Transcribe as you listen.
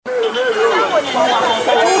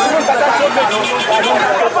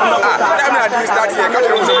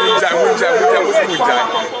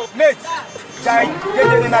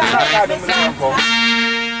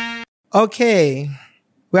Okay.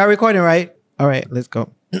 We are recording, right? All right, let's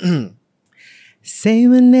go. Say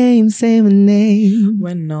my name, say my name.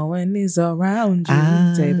 When no one is around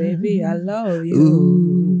you, say, baby, I love you.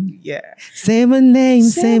 Ooh, yeah. Say my name,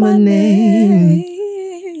 say my name.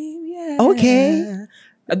 Yeah. Okay.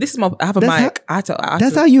 This is my, I have a mic.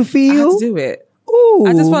 That's how you feel? I have to do it. Ooh.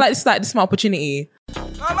 I just feel like this is my opportunity.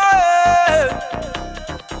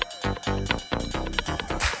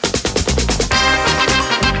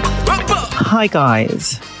 Hi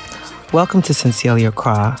guys, welcome to Sincerely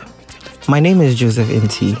Accra. My name is Joseph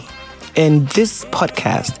Inti, and this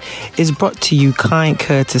podcast is brought to you kind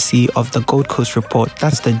courtesy of the Gold Coast Report.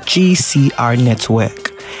 That's the GCR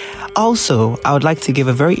network. Also, I would like to give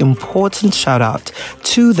a very important shout out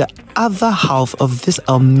to the other half of this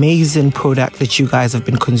amazing product that you guys have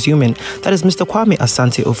been consuming. That is Mr. Kwame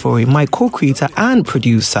Asante Ofori, my co-creator and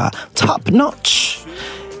producer, top notch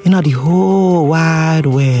in the whole wide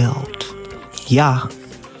world. Yeah.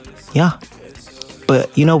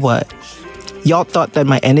 But you know what? Y'all thought that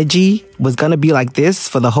my energy was gonna be like this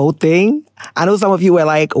for the whole thing? I know some of you were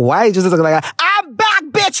like, why is just looking like I'm back,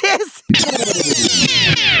 bitches!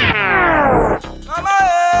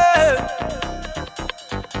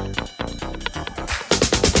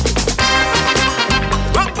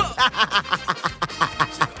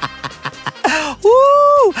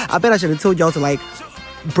 Woo! I bet I should have told y'all to like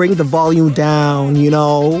bring the volume down, you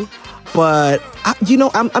know? But,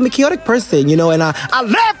 I'm a chaotic person, you know, and I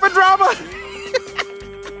live for drama.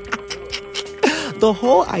 The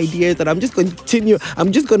whole idea is that I'm just going to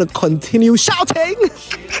continue shouting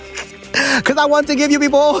because I want to give you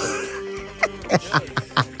people.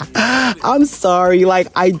 I'm sorry. Like,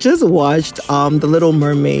 I just watched The Little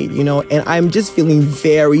Mermaid, you know, and I'm just feeling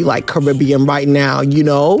very like Caribbean right now, you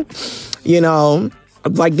know,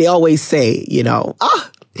 like they always say, you know,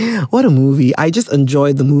 what a movie. I just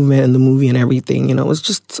enjoyed the movement and the movie and everything. You know, it was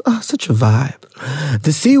just such a vibe.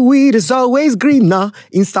 The seaweed is always greener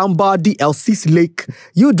in somebody else's lake.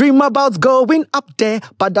 You dream about going up there,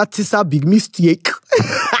 but that is a big mistake.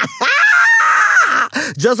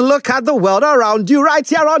 Just look at the world around you right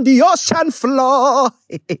here on the ocean floor.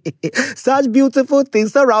 Such beautiful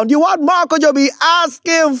things around you. What more could you be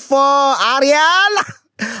asking for, Ariel?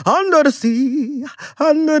 Under the sea,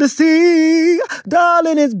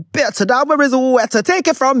 darling, it's better. Down where it's wetter. Take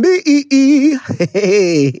it from me.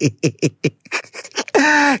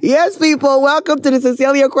 Yes, people, welcome to the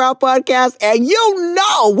Sincerely Accra podcast. And you're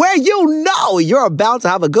about to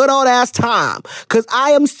have a good old ass time. Cause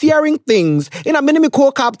I am sharing things. In a minute,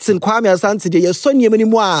 call Captain Kwame Asante, your son,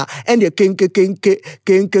 and your kink.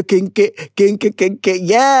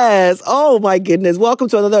 Yes. Oh my goodness. Welcome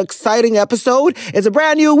to another exciting episode. It's a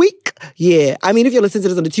brand new week. Yeah. I mean, if you're listening to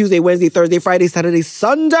this on a Tuesday, Wednesday, Thursday, Friday, Saturday,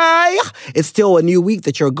 Sunday, it's still a new week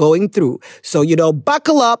that you're going through. So,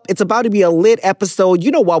 buckle up. It's about to be a lit episode.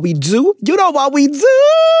 You know what we do.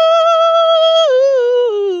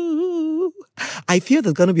 I fear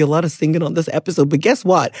there's going to be a lot of singing on this episode, but guess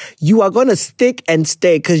what? You are going to stick and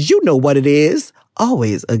stay because you know what it is.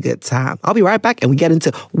 Always a good time. I'll be right back and we get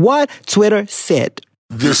into what Twitter said.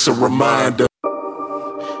 This a reminder.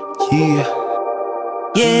 Yeah.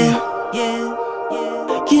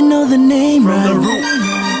 You know the name, right? From the roof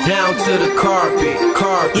down to the carpet.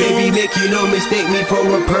 Baby, make you no mistake me for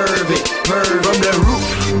a pervert. From the roof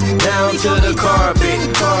down to the carpet.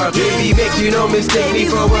 Baby, make you no mistake me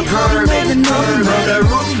for a pervert. From the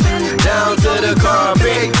roof down to the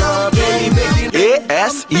carpet. Baby, make you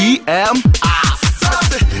ASEM.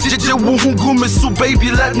 JJ won't so baby,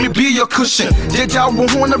 let me be your cushion. JJ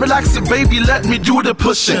won't wanna relax it, baby, let me do the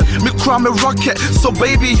pushing. Me cry me rocket, so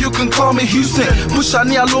baby, you can call me Houston. Push on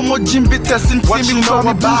a low more Jim Bitters and what you know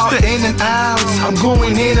about the in and out. I'm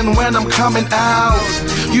going in and when I'm coming out,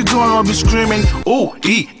 you gonna be screaming, oh,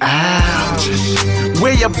 ouch.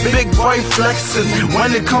 Where your big boy flexing.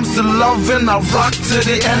 When it comes to loving, I rock to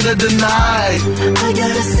the end of the night. I got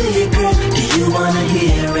a secret, do you wanna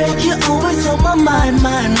hear it? You're always on my mind.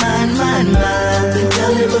 Been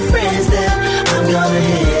telling my friends that I'm gonna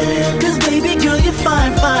hit it. Cause baby girl, you're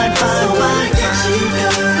fine. So when I get you,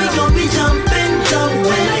 girl, we gon' be jumping.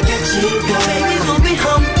 When I get you, girl, baby, gon' be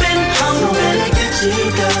humping. So when I get you,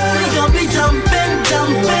 girl, we gon' be jumping.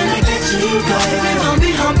 When I get you, girl, baby, gon'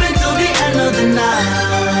 be humping till the end of the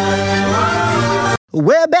night.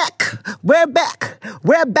 We're back.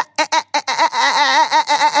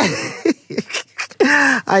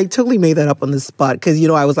 I totally made that up on the spot because,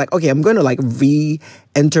 I was like, okay, I'm going to like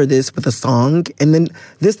re-enter this with a song. And then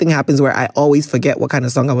this thing happens where I always forget what kind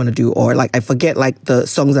of song I want to do, or like I forget like the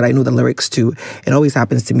songs that I know the lyrics to. It always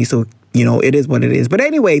happens to me. So, it is what it is. But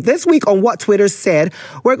anyway, this week on What Twitter Said,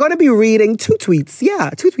 we're going to be reading 2 tweets. Yeah,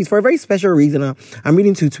 2 tweets for a very special reason. I'm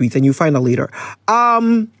reading 2 tweets and you'll find out later.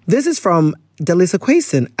 This is from Delissa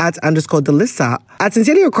Quason @_Delissa. At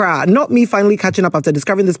Sincerely Accra, not me finally catching up after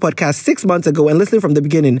discovering this podcast 6 months ago and listening from the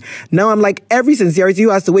beginning. Now I'm like every sincerity who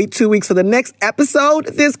has to wait 2 weeks for the next episode.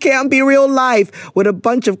 This can't be real life, with a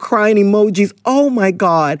bunch of crying emojis. Oh my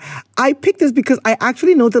God. I picked this because I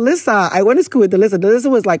actually know Delissa. I went to school with Delissa.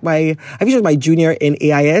 Delissa was like I think she was my junior in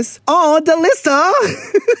AIS. Oh, Delissa.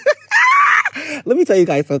 Let me tell you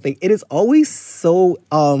guys something. It is always so,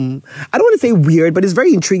 I don't want to say weird, but it's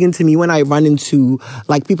very intriguing to me when I run into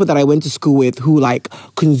like people that I went to school with who like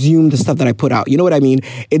consume the stuff that I put out. You know what I mean?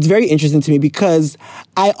 It's very interesting to me because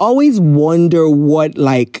I always wonder what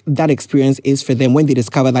like that experience is for them when they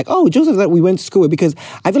discover like, oh, Joseph that we went to school with, because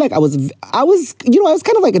I feel like I was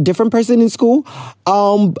kind of like a different person in school.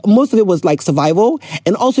 Most of it was like survival.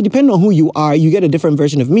 And also depending on who you are, you get a different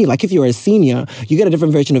version of me. Like if you're a senior, you get a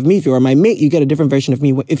different version of me. If you're my mate, you get a different version of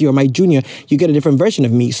me. If you're my junior, you get a different version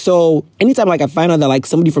of me. So anytime like I find out that like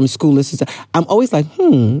somebody from school listens to, I'm always like,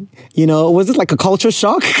 was this like a culture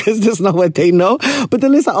shock? Because this is not what they know. But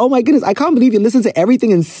then listen, oh my goodness, I can't believe you listened to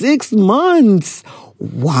everything in 6 months.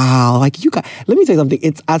 Wow. Like you got, let me tell you something.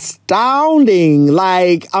 It's astounding.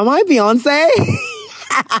 Like, am I Beyonce?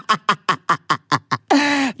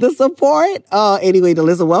 The support. Anyway,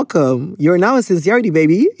 Delissa, welcome. You're now in Sincerity,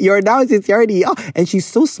 baby. You're now in Sincerity. Oh, and she's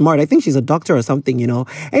so smart. I think she's a doctor or something,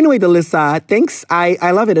 Anyway, Delissa, thanks.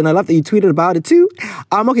 I love it. And I love that you tweeted about it too.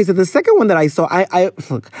 Okay, so the second one that I saw, I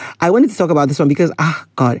wanted to talk about this one because,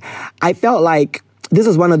 God, I felt like this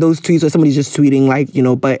is one of those tweets where somebody's just tweeting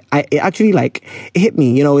but it actually it hit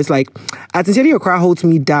me, it's like, at Sincerely Accra holds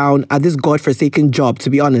me down at this godforsaken job, to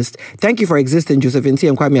be honest. Thank you for existing, Joseph Inti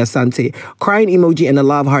and Kwame Asante. Crying emoji and a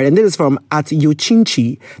love heart. And this is from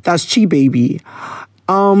 @Yochinchi. That's Chi Baby.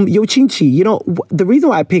 Yochinchi, the reason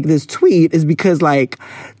why I picked this tweet is because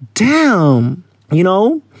damn,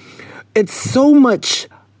 it's so much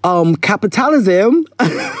capitalism.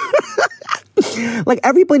 Like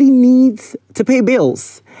everybody needs to pay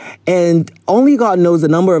bills, and only God knows the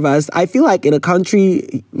number of us. I feel like in a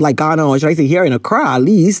country like Ghana, or should I say here in Accra at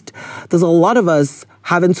least, there's a lot of us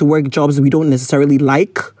having to work jobs we don't necessarily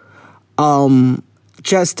like,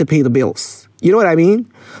 just to pay the bills. You know what I mean?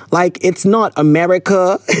 Like, it's not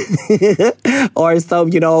America or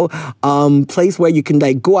some, place where you can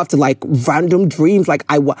go after random dreams. Like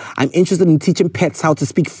I'm interested in teaching pets how to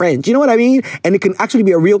speak French. You know what I mean? And it can actually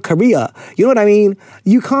be a real career. You know what I mean?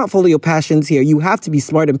 You can't follow your passions here. You have to be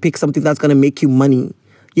smart and pick something that's going to make you money.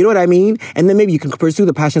 You know what I mean? And then maybe you can pursue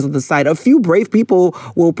the passions on the side. A few brave people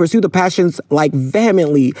will pursue the passions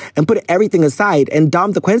vehemently and put everything aside and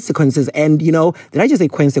dump the consequences. And, did I just say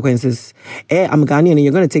consequences? I'm Ghanaian and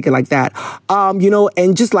you're going to take it like that.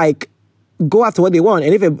 And just go after what they want.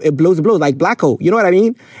 And if it blows, it blows, like black hole. You know what I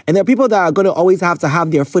mean? And there are people that are going to always have to have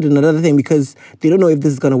their foot in another thing because they don't know if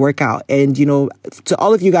this is going to work out. And, to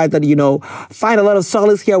all of you guys that, find a lot of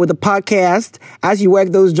solace here with the podcast as you work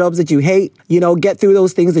those jobs that you hate, get through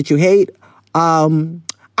those things that you hate.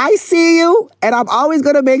 I see you, and I'm always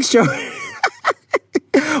going to make sure...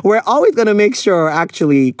 We're always going to make sure,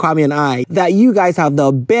 actually, Kwame and I, that you guys have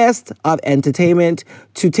the best of entertainment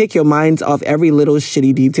to take your minds off every little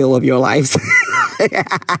shitty detail of your lives.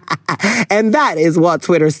 And that is what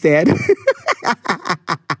Twitter said.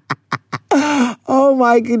 Oh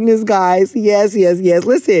my goodness, guys. Yes.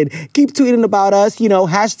 Listen, keep tweeting about us,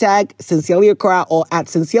 hashtag Sincerely Accra or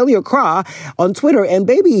 @Sincerely Accra on Twitter. And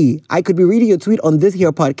baby, I could be reading your tweet on this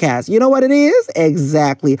here podcast. You know what it is?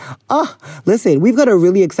 Exactly. Listen, we've got a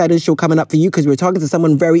really exciting show coming up for you because we're talking to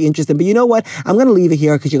someone very interesting. But you know what? I'm going to leave it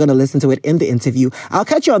here because you're going to listen to it in the interview. I'll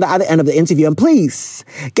catch you on the other end of the interview. And please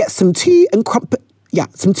get some tea and crumpets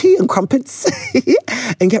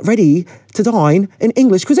and get ready to dine in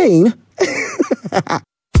English cuisine.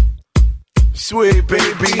 Sweet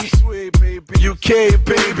baby, UK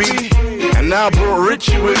baby, and now I brought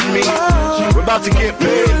Richie with me. We're about to get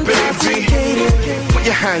paid, baby. Put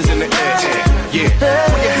your hands in the air, yeah.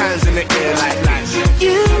 Put your hands in the air like this.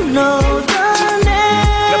 You know the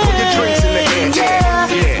name. Now put your drinks in the air,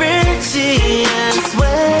 yeah. Richie and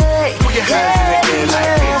Sway. Put your hands in the air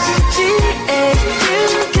like this.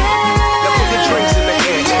 G-A-U-K. Now put your drinks in the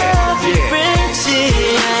air, yeah. Richie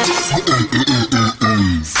and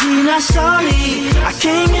See now, shawty, I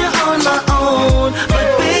came here on my own,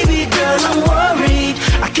 but baby girl, I'm worried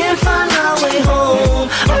I can't find my way home.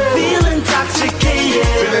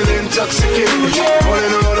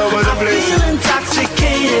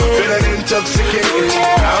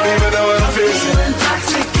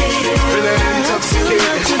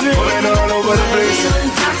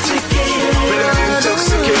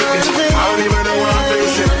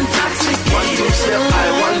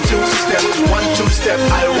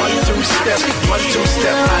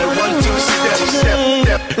 Two-step, I 1 2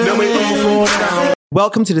 step. Then we move down.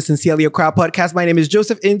 Welcome to the Sincerely Your Crowd podcast. My name is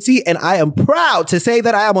Joseph Inti, and I am proud to say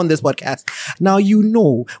that I am on this podcast. Now, you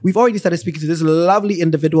know, we've already started speaking to this lovely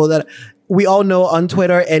individual that we all know on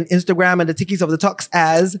Twitter and Instagram and the Tikis of the Talks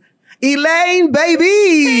as Elaine,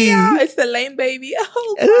 baby. Yeah, it's the Elaine, baby.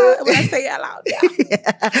 Oh, God. When I say it out loud, yeah.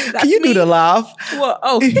 Can you do the laugh? What?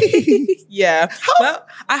 Oh, yeah. Well,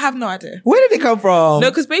 I have no idea. Where did it come from? No,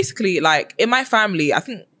 because basically, like, in my family, I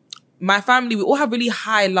think my family, we all have really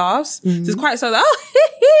high laughs. So it's quite so like,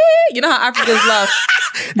 oh, you know how Africans laugh.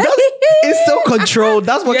 It's so controlled.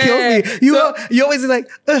 That's what kills me. You always like,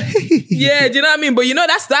 yeah, do you know what I mean? But you know,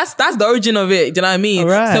 that's the origin of it. Do you know what I mean?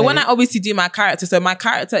 Right. So when I obviously do my character, so my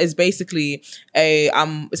character is basically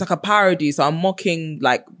it's like a parody. So I'm mocking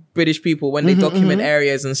like British people when they document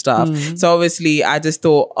areas and stuff. So obviously I just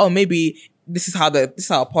thought, oh, maybe this is how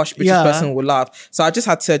a posh British person would laugh. So I just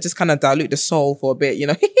had to just kind of dilute the soul for a bit, you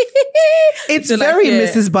know. It's so very like,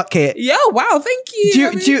 Mrs. Bucket. Yeah, wow, thank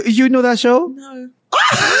you. Do you know that show? No.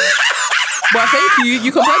 But thank you.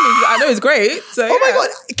 You confirmed me. I know it's great. So oh my God,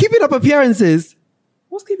 Keeping Up Appearances.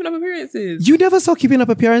 What's Keeping Up Appearances? You never saw Keeping Up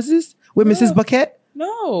Appearances with Mrs. Bucket?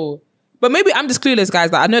 No. But maybe I'm just clueless,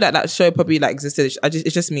 guys. Like, I know that show probably like existed.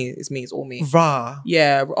 It's just me. It's me. It's all me. Raw.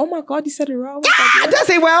 Yeah. Oh my God, you said it raw. Oh God, did I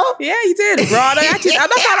say well? Yeah, you did. Raw. Like, actually, I'm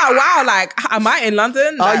not like, wow, like, am I in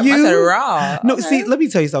London? Like, Are you? I said raw. No, okay. See, let me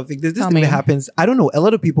tell you something. There's this thing that happens. I don't know. A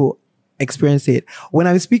lot of people experience it. When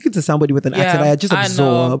I'm speaking to somebody with an accent, I just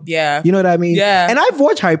absorb. Yeah. You know what I mean? Yeah. And I've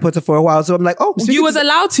watched Harry Potter for a while, so I'm like, oh. You was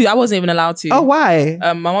allowed to. I wasn't even allowed to. Oh, why?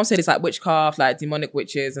 My mom said it's like witchcraft, like demonic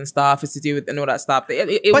witches and stuff. It's to do with and all that stuff.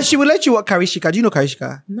 But she would let you watch Karishika. Do you know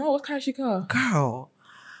Karishika? No, what's Karishika? Girl.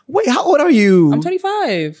 Wait, how old are you? I'm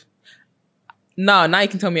 25. No, now you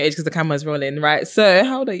can tell me your age because the camera's rolling, right? So,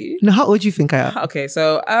 how old are you? No, how old do you think I am? Okay,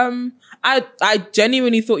 so I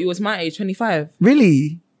genuinely thought you was my age, 25.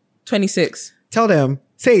 Really? 26. Tell them.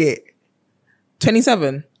 Say it.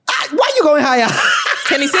 27. Why are you going higher?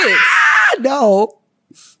 26. No.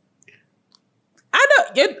 I know.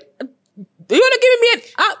 You're not giving me an...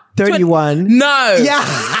 31. No. Yeah.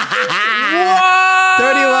 What?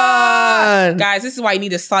 31. Guys, this is why you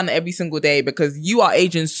need a son every single day because you are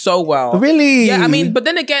aging so well. Really? Yeah, I mean, but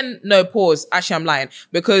then again, no, pause. Actually, I'm lying.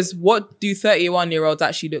 Because what do 31-year-olds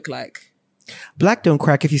actually look like? Black don't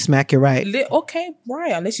crack if you smack it right. Okay,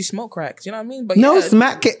 right. Unless you smoke crack. Do you know what I mean? But no, yeah.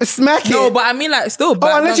 Smack it. No, but I mean like still.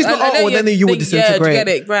 Unless you smoke, then you would disintegrate. Yeah,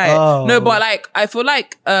 do you get it? Right. Oh. No, but like, I feel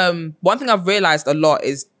like one thing I've realized a lot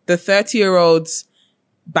is the 30-year-olds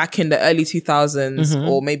back in the early 2000s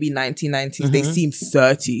or maybe 1990s, they seem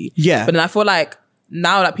 30. Yeah. But then I feel like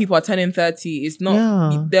now that people are turning 30, it's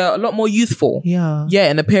not, they're a lot more youthful. Yeah. Yeah,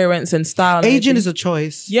 in appearance and style. Aging is a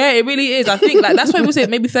choice. Yeah, it really is. I think like that's why we say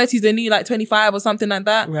maybe 30 is the new like 25 or something like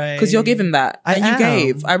that. Right. Because you're giving that. I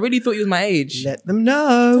gave. I really thought you was my age. Let them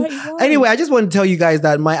know. 31. Anyway, I just want to tell you guys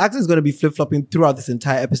that my accent is going to be flip-flopping throughout this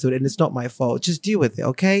entire episode and it's not my fault. Just deal with it,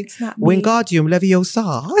 okay? It's not me. Wingardium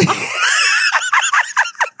Leviosa.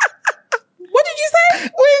 What did you say?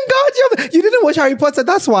 Wingardium. You didn't watch Harry Potter,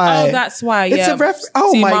 that's why. Oh, that's why, yeah. It's a reference.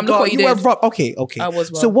 Oh See, my Mom, look God. what you were did. rough. Okay. I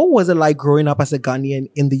was rough. So what was it like growing up as a Ghanaian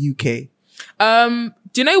in the UK?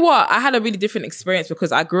 Do you know what? I had a really different experience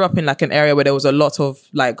because I grew up in like an area where there was a lot of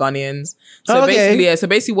like Ghanaians. So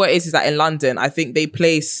basically what it is that in London, I think they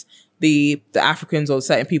place the Africans or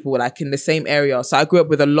certain people were like in the same area. So I grew up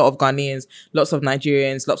with a lot of Ghanaians, lots of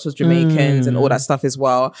Nigerians, lots of Jamaicans and all that stuff as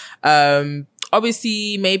well.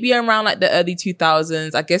 Obviously maybe around like the early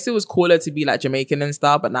 2000s, I guess it was cooler to be like Jamaican and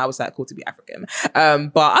stuff, but now it's like cool to be African.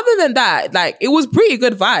 But other than that, like it was pretty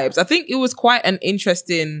good vibes. I think it was quite an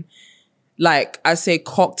interesting, like I say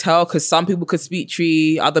cocktail, because some people could speak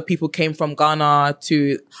Tree, other people came from Ghana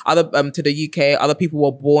to the UK, other people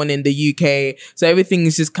were born in the UK. So everything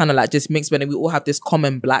is just kind of like just mixed, but then we all have this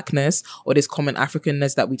common blackness or this common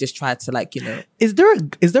Africanness that we just tried to like, you know. Is there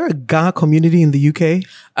a Ghana community in the UK?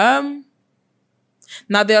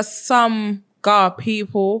 Now there are some Ga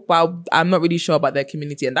people, but I'm not really sure about their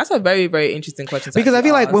community, and that's a very, very interesting question. Because I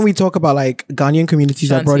feel like when we talk about like Ghanaian communities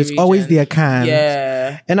abroad, it's always the Akans.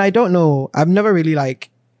 Yeah, and I don't know. I've never really like.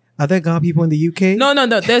 Are there Ga people in the UK? No.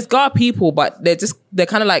 There's Ga people, but they're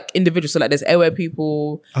kind of like individuals. So like there's Ewe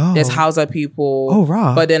people, there's Hausa people. Oh,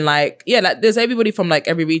 right. But then like, yeah, like there's everybody from like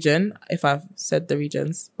every region, if I've said the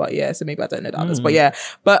regions. But yeah, so maybe I don't know the others. But yeah.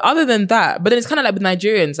 But other than that, but then it's kind of like with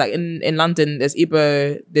Nigerians, like in London, there's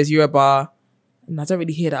Igbo, there's Yoruba. And I don't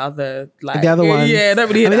really hear the other like the other ones. Yeah, I don't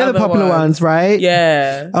really hear the other popular ones, right?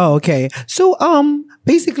 Yeah. Oh, okay. So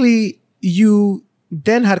basically you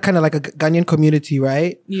then had kind of like a Ghanaian community,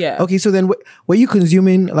 right? Yeah. Okay, so then were you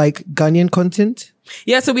consuming like Ghanaian content?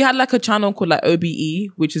 Yeah, so we had like a channel called like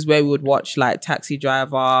OBE, which is where we would watch like Taxi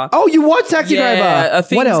Driver. Oh, you watched Taxi Driver?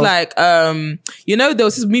 Things what else? like there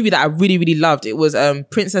was this movie that I really, really loved. It was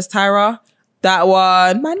Princess Tyra. That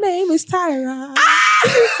one. My name is Tyra.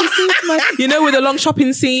 With the long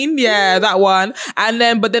shopping scene. Yeah, that one.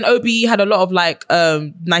 And but then OBE had a lot of like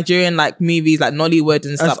Nigerian like movies, like Nollywood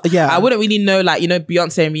and stuff. I wouldn't really know like,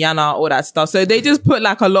 Beyonce and Rihanna, all that stuff. So they just put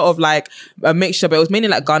like a lot of like a mixture, but it was mainly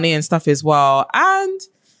like Ghanaian stuff as well. And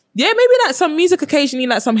yeah, maybe like some music occasionally,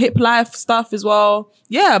 like some hip life stuff as well.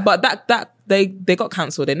 Yeah, but that they got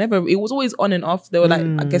cancelled. It was always on and off. They were like,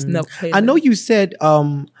 I guess never playing. I know you said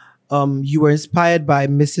you were inspired by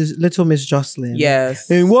Little Miss Jocelyn. Yes.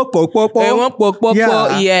 Yeah,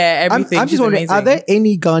 everything. I'm just wondering, are there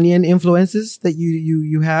any Ghanaian influences that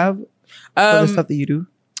you have for the stuff that you do?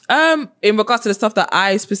 In regards to the stuff that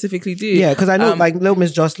I specifically do. Yeah, because I know like Little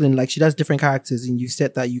Miss Jocelyn, like she does different characters, and you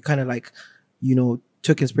said that you kind of like,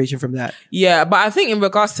 took inspiration from that. Yeah, but I think in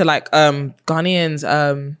regards to like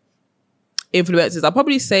Ghanaians influences, I'll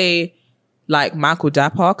probably say like Michael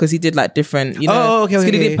Dapper, because he did like different,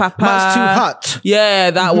 okay. Papa. Man's Too Hot.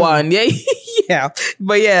 Yeah, that one. Yeah, yeah.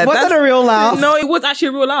 But yeah, was that a real laugh? No, it was actually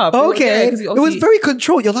a real laugh. Okay, it was very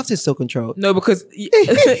controlled. Your laughter is so controlled. No, because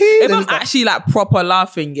if I'm actually like proper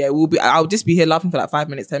laughing, I'll just be here laughing for like 5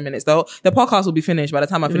 minutes, 10 minutes. The podcast will be finished by the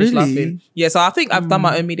time I finish laughing. Yeah, so I think I've done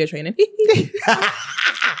my own media training.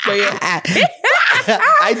 But yeah.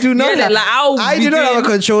 I do not. I do not have a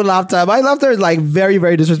controlled laughter. My laughter is like very,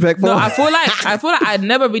 very disrespectful. No, I feel like I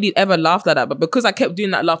never really ever laughed at that, but because I kept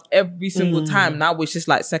doing that laugh every single time, now it's just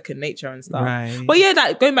like second nature and stuff. Right. But yeah,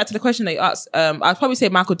 like going back to the question they asked, I'd probably say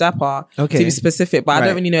Michael Dapper to be specific, but I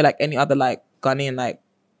don't really know like any other like Ghanaian like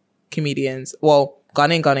comedians. Well,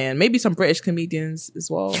 Ghanaian, maybe some British comedians as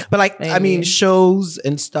well. But like, maybe. I mean, shows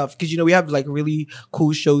and stuff, because we have like really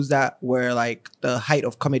cool shows that were like the height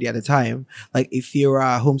of comedy at the time, like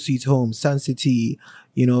Ephira, Home Sweet Home, Sun City.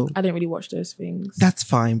 I didn't really watch those things. That's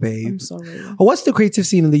fine, babe. I'm sorry. What's the creative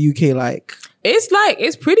scene in the UK like?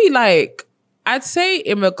 It's pretty like, I'd say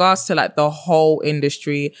in regards to like the whole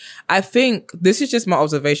industry, I think this is just my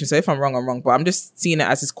observation. So if I'm wrong, I'm wrong. But I'm just seeing it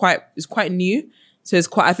as it's quite new. So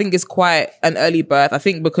I think it's quite an early birth. I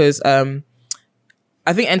think because I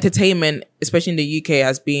think entertainment, especially in the UK,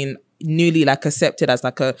 has been newly like accepted as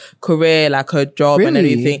like a career, like a job and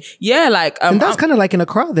everything. Yeah, like and that's kind of like in a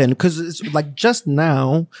crowd then, because it's like just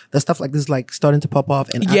now the stuff like this like starting to pop off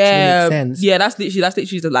and actually make sense. Yeah, that's literally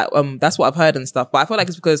like that's what I've heard and stuff. But I feel like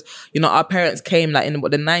it's because our parents came like in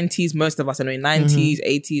the 90s, most of us anyway, 90s,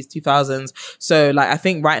 80s, 2000s. So like I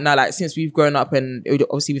think right now, like since we've grown up and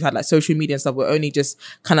obviously we've had like social media and stuff, we're only just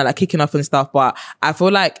kind of like kicking off and stuff. But I feel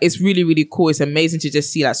like it's really, really cool. It's amazing to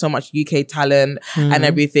just see like so much UK talent and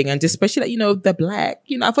everything, and just especially like they're black.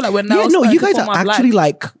 I feel like we're now. You guys are actually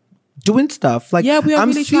like doing stuff. Like, yeah, we are.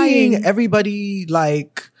 I'm really seeing trying. Everybody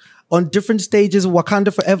like on different stages.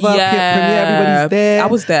 Wakanda Forever premiere. Everybody's there. I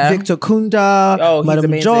was there. Victor Kunda,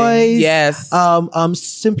 Madam Joyce. Yes.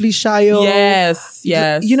 Simply Shayo. Yes.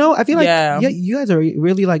 I feel like you guys are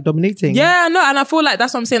really like dominating. Yeah, no, and I feel like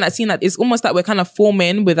that's what I'm saying. Like seeing that it's almost like we're kind of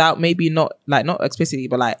forming without maybe not explicitly,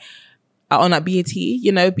 but like. On like BET, BET.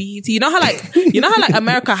 You know how like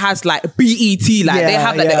America has like BET, like they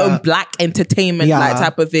have like their own black entertainment like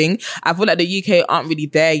type of thing. I feel like the UK aren't really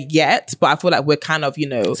there yet, but I feel like we're kind of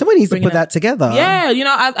somebody needs to put that together. Yeah,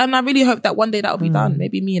 and I really hope that one day that will be done.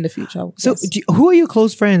 Maybe me in the future. So, who are your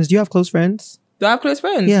close friends? Do you have close friends? Do I have close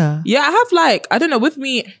friends? Yeah. Yeah, I have like, I don't know, with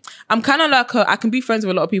me, I'm kind of like, I can be friends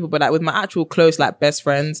with a lot of people, but like with my actual close, like best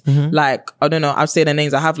friends, like, I don't know, I'll say their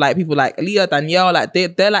names. I have like people like Leah, Danielle, like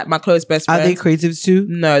they're like my close best friends. Are they creatives too?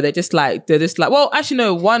 No, they're just like, well, actually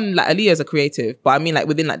no, one, like Aaliyah's a creative, but I mean like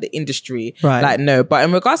within like the industry. Right. Like no, but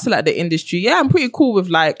in regards to like the industry, yeah, I'm pretty cool with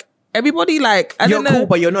like, everybody. Like you're cool,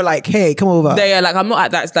 but you're not like, hey, come over. Yeah, like I'm not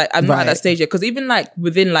at that. Like I'm not at that stage yet. Because even like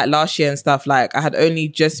within like last year and stuff, like I had only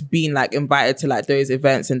just been like invited to like those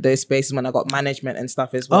events and those spaces when I got management and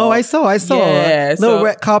stuff as well. Oh, I saw. Yeah, little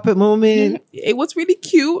red carpet moment. It was really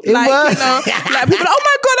cute. Like like people, oh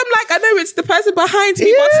my god, I'm like, I know it's the person behind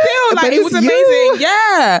me, but still, like it was amazing.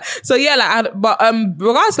 Yeah. So yeah, like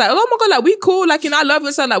regards like, oh my god, like we cool. Like I love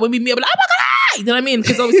it. So like when we meet, I'm like, oh my god, you know what I mean?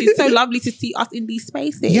 Because obviously it's so lovely to see us in these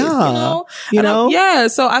spaces. Yeah. You know? Yeah.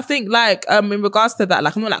 So I think like in regards to that,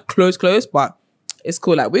 like I'm not like close, but it's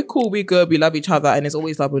cool. Like we're cool, we're good, we love each other, and it's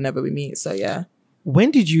always love whenever we meet. So yeah.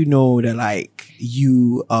 When did you know that like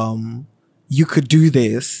you could do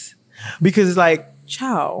this? Because like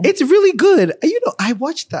ciao. It's really good. I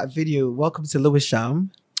watched that video, Welcome to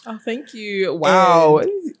Lewisham. Oh, thank you. Wow.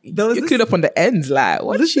 You clued up on the ends, like,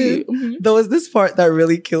 what did you? Mm-hmm. There was this part that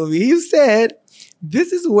really killed me. You said,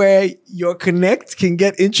 this is where your connect can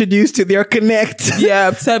get introduced to their connect.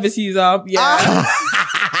 Yeah, service user. Yeah.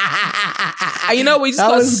 And you know, we just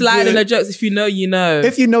got to slide in the jokes. If you know, you know.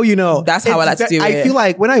 If you know, you know. That's how I like to do it. I feel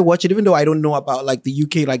like when I watch it, even though I don't know about like the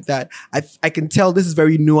UK like that, I can tell this is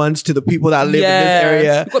very nuanced to the people that live in this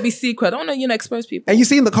area. You've got to be secret. I don't want to, expose people. And you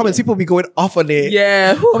see in the comments, people be going off on it.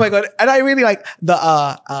 Yeah. Oh my God. And I really like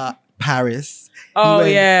the Paris. Oh,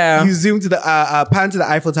 yeah. You zoom to the pan to the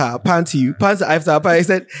Eiffel Tower, pan to you, pan to the Eiffel Tower. I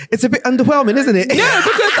said, it's a bit underwhelming, isn't it? Yeah,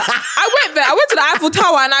 because I went there. I went to the Eiffel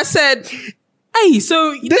Tower and I said, hey,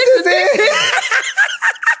 so this is it.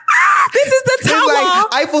 This is the tower.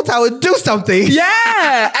 It's like Eiffel Tower, do something.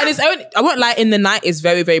 Yeah. And it's only, I won't lie, in the night, it's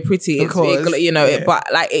very, very pretty. Of course. But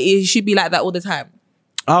like, it should be like that all the time.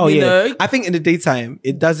 Oh, you know? I think in the daytime,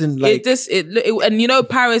 it doesn't like... And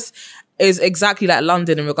Paris is exactly like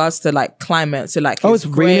London in regards to like climate. So like, it's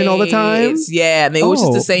raining all the time? And it was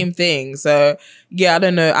just the same thing. So yeah, I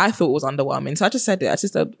don't know. I thought it was underwhelming. So I just said it. I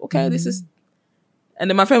just said, okay, this is... And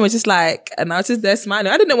then my friend was just like, and I was just there smiling.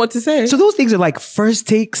 I didn't know what to say. So those things are like first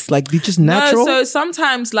takes, like they're just natural? No, so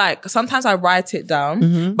sometimes I write it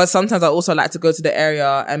down, but sometimes I also like to go to the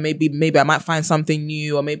area and maybe I might find something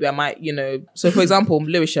new, or maybe I might, So for example,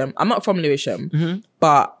 Lewisham. I'm not from Lewisham,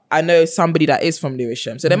 but I know somebody that is from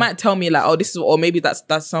Lewisham. So they might tell me like, oh, this is, or maybe that's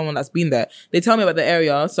someone that's been there. They tell me about the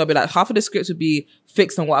area. So I'll be like, half of the scripts would be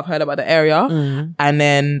fixed on what I've heard about the area. And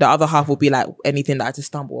then the other half will be like anything that I just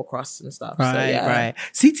stumble across and stuff. Right.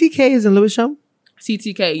 CTK is in Lewisham?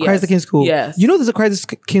 CTK, yes. Christ the King School. Yes. You know there's a Christ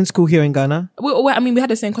the King School here in Ghana? I mean, we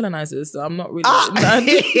had the same colonizers, so I'm not really...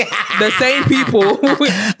 the same people. All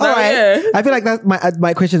right. Yeah. I feel like that's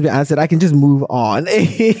my question's been answered. I can just move on.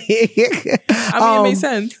 It makes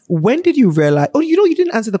sense. When did you realize... Oh, you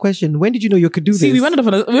didn't answer the question. When did you know you could do this? We went off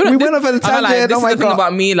on a tangent. This is the thing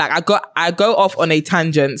about me. Like, I go off on a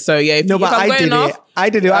tangent. So yeah, I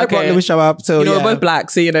did it. Okay. I brought Lewisham up. So we're both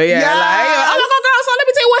black. So like, oh my God, girl, so let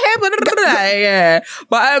me tell you what happened. Yeah.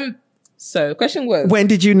 But so the question was, when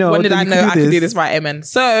did you know? When did I know I could do this? Right, amen.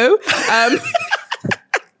 So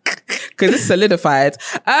because it's solidified.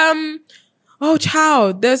 Oh,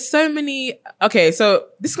 child, there's so many. Okay, so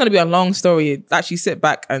this is going to be a long story. Actually, sit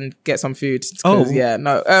back and get some food.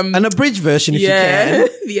 An abridged version if you can.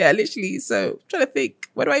 Yeah, literally. So I'm trying to think,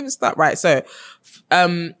 where do I even start? Right, so,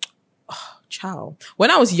 child.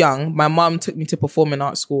 When I was young, my mom took me to performing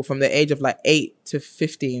arts school from the age of like 8 to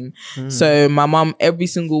 15. So my mom, every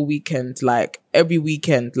weekend, like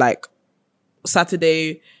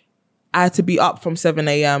Saturday, I had to be up from 7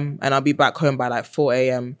 a.m. and I'll be back home by like 4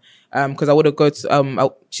 a.m. Because I would have go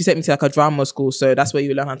to, she sent me to like a drama school. So that's where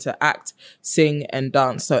you learn how to act, sing and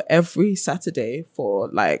dance. So every Saturday for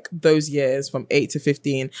like those years from 8 to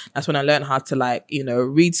 15, that's when I learned how to like,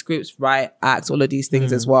 read scripts, write, act, all of these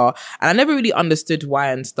things as well. And I never really understood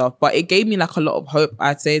why and stuff, but it gave me like a lot of hope,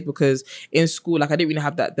 I'd say, because in school, like I didn't really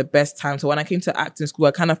have the best time. So when I came to acting school,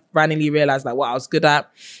 I kind of randomly realized like what I was good at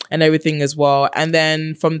and everything as well. And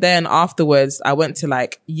then from then afterwards, I went to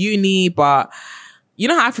like uni, but you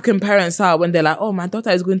know how African parents are when they're like, oh, my daughter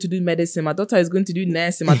is going to do medicine, my daughter is going to do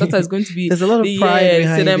nursing, my daughter is going to be... There's a lot of pride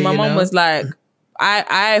behind So then it, my mom was like,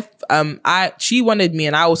 she wanted me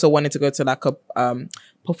and I also wanted to go to like a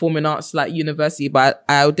performing arts like university, but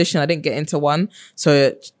I auditioned, I didn't get into one.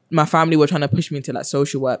 So my family were trying to push me into like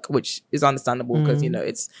social work, which is understandable because,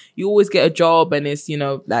 it's, you always get a job and it's,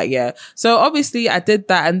 So obviously I did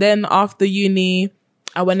that. And then after uni,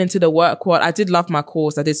 I went into the work world. I did love my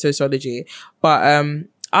course. I did sociology. But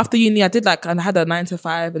after uni, I had a 9 to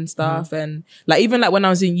 5 and stuff. And like, even like when I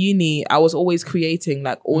was in uni, I was always creating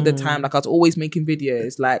like all the time. Like I was always making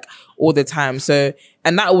videos like all the time. So,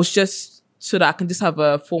 and that was just so that I can just have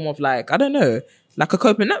a form of like, I don't know, like a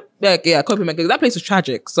coping mechanism. That place was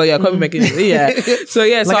tragic. So yeah, coping mechanism. Yeah. So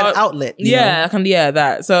yeah. Like an outlet.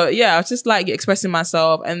 That. So yeah, I was just like expressing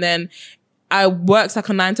myself. And then I worked like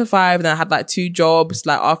a 9 to 5, and then I had like 2 jobs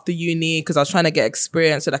like after uni because I was trying to get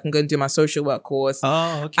experience so that I can go and do my social work course.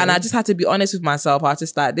 Oh, okay. And I just had to be honest with myself. I was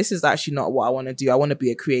just like, this is actually not what I want to do. I want to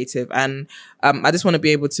be a creative, and I just want to be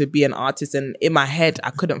able to be an artist. And in my head, I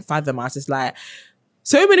couldn't fathom. I was just like,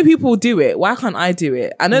 so many people do it. Why can't I do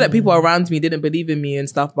it? I know that people around me didn't believe in me and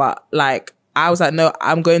stuff, but like I was like, no,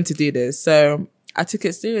 I'm going to do this. So I took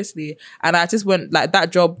it seriously, and I just went like,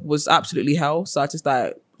 that job was absolutely hell. So I just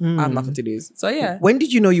like, I have nothing to lose. So yeah. When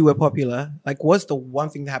did you know you were popular? Like, what's the one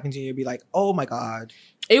thing that happened to you? You'd be like, oh my God.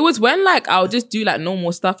 It was when like I would just do like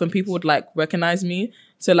normal stuff and people would like recognize me.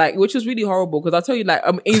 So like, which was really horrible because I'll tell you like,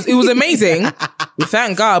 it was amazing. We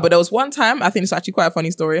thank God. But there was one time, I think it's actually quite a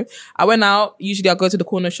funny story. I went out. Usually I go to the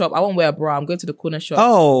corner shop. I won't wear a bra. I'm going to the corner shop.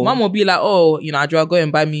 Oh. Mom will be like, oh, I'll go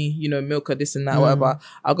and buy me, milk or this and that, whatever.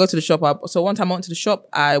 I'll go to the shop. So one time I went to the shop.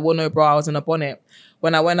 I wore no bra. I was in a bonnet.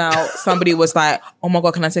 When I went out, somebody was like, oh my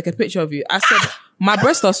God, can I take a picture of you? I said, my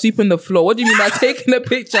breasts are sweeping the floor. What do you mean by taking a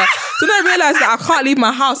picture? So then I realized that I can't leave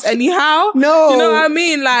my house anyhow. No. You know what I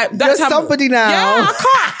mean? Like, that's You're somebody now. Yeah, I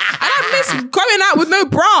can't. And I miss going out with no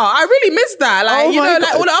bra. I really miss that. Like,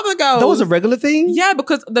 like all the other girls. That was a regular thing? Yeah,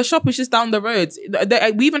 because the shop is just down the road.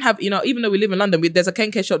 We even have, even though we live in London, there's a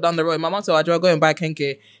Kenke shop down the road. My mom said, I'll go and buy a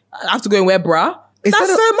Kenke. I have to go and wear bra. That's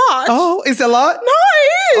so much. Oh, it's a lot? No,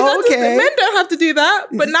 it is. Oh, okay. Men don't have to do that,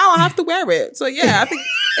 but now I have to wear it. So yeah, I think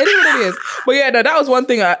it is what it is. But yeah, no, that was one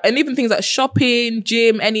thing. And even things like shopping,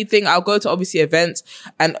 gym, anything. I'll go to obviously events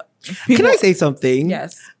and Can I say something?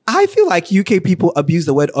 Yes. I feel like UK people abuse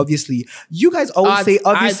the word obviously. You guys always say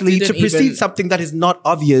obviously to precede something that is not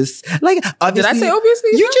obvious. Like obviously. Did I say obviously?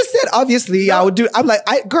 You just said obviously. No. I would do. I'm like,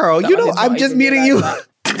 girl, I'm just meeting you.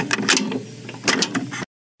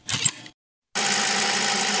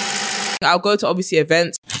 I'll go to obviously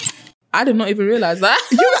events. I did not even realize that.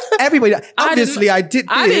 Everybody, obviously, I did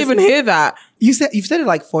this. I didn't even hear that. You've said it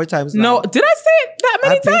like 4 times now. No, did I say it that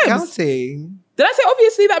many times? I've been counting. Did I say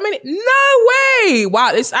obviously that many? No way!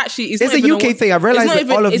 Wow, it's actually it's a UK thing. I realized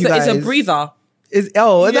with all of you guys. It's a breather.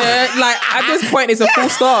 Yeah, like at this point, it's a full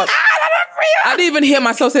stop. I didn't even hear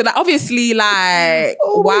myself say that. Obviously, like,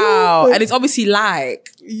 wow. And it's obviously like.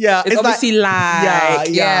 Yeah. It's obviously like.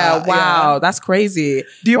 Yeah, wow. That's crazy.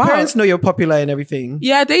 Do your parents know you're popular and everything?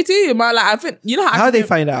 Yeah, they do. I think, how they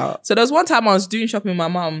find out? So there was one time I was doing shopping with my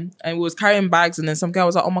mum and we was carrying bags and then some guy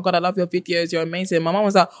was like, oh my God, I love your videos. You're amazing. My mum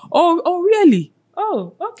was like, oh, really?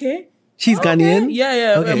 Oh, okay. She's Ghanaian?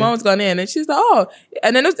 Yeah. Okay. My mom's Ghanaian. And she's like, oh.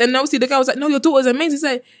 And then obviously the guy was like, no, your daughter's amazing. She's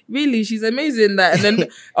like, really? She's amazing. That. And then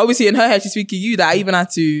obviously in her head, she's speaking you that I even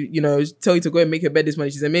had to, tell you to go and make her bed this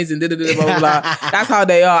morning. She's amazing. Blah, blah, blah, blah. That's how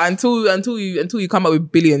they are. Until you come up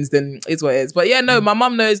with billions, then it's what it is. But yeah, no, my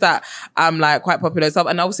mom knows that I'm like quite popular and stuff.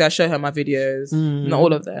 And obviously I show her my videos. Not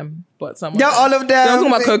all of them, but some. Yeah, all of them. I'm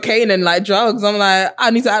talking about cocaine and like drugs. I'm like,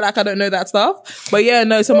 I need to act like I don't know that stuff. But yeah,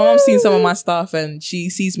 no, so my mom's seen some of my stuff and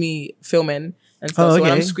she sees me filming. And stuff. So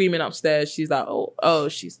when I'm screaming upstairs, she's like, oh,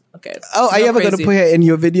 she's okay. Oh, are you ever going to put her in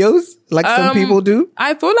your videos like some people do?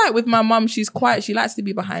 I feel like with my mum, she likes to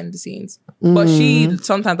be behind the scenes. But she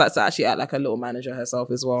sometimes likes to actually act like a little manager herself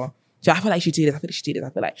as well. So I feel like she did this. I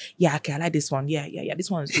feel like, yeah, okay, I like this one. Yeah, this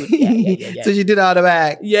one's good. Yeah. So she did it out of the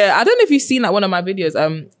back. Yeah, I don't know if you've seen like one of my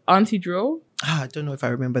videos, Auntie Drill. I don't know if I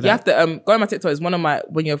remember that. You have to go on my TikTok. It's one of my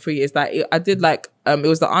when you're free. It's like I did like it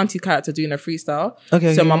was the auntie character doing a freestyle.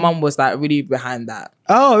 Okay. So my mum was like really behind that.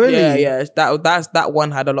 Oh really? Yeah. That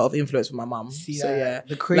one had a lot of influence from my mum. So yeah,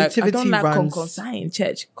 the creativity like, I don't like runs. Concon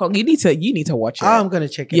church. You need to watch it. I'm gonna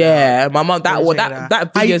check it. Yeah, my mum.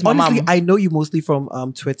 That video is my mum. I know you mostly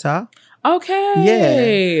from Twitter. Okay.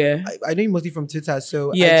 Yeah. I know you mostly from Twitter,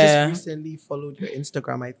 so I just recently followed your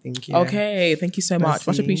Instagram, I think. Yeah. Okay, thank you so much.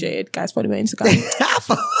 Much appreciated. Guys, follow me on Instagram.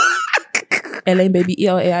 Elaine baby,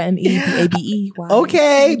 ELAINE BABE. Wow.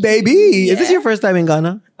 Okay, baby. Yeah. Is this your first time in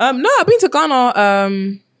Ghana? No, I've been to Ghana.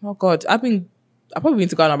 Oh God, I've probably been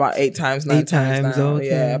to Ghana about 8 times, 9 times now. Okay.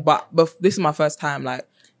 Yeah, but this is my first time like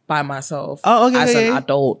by myself. Oh, okay. As an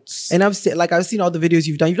adult. And I've seen all the videos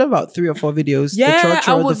you've done. You've done about 3 or 4 videos. Yeah, the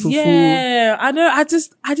churro, the fufu. Yeah, I know.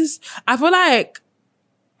 I feel like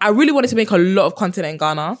I really wanted to make a lot of content in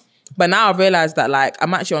Ghana, but now I've realized that like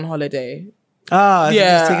I'm actually on holiday. So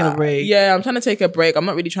just taking a break. Yeah, I'm trying to take a break. I'm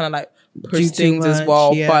not really trying to like push things as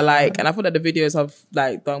well, but like, and I thought that the videos have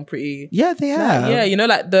like done pretty. Yeah, they have. Like, yeah,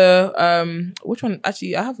 like the which one?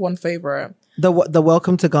 Actually, I have one favorite. The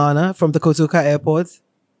welcome to Ghana from the Kotoka airport.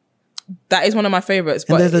 That is one of my favorites.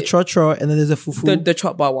 And there's a chotro and then there's a fufu. The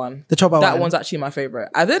chop bar one. The chop bar one. That one's actually my favorite.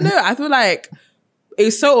 I don't know. I feel like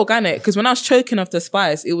it's so organic because when I was choking off the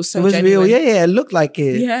spice, it was so genuine. Real. Yeah, it looked like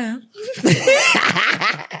it. Yeah.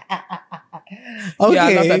 Okay. Yeah,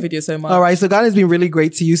 I love that video so much. All right, so Ghana's been really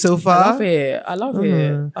great to you so far. I love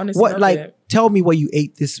it. Honestly, tell me what you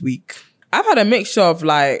ate this week. I've had a mixture of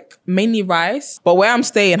like mainly rice, but where I'm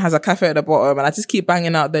staying has a cafe at the bottom and I just keep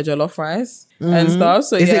banging out their jollof rice and stuff.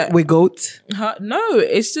 So is it with goat? No,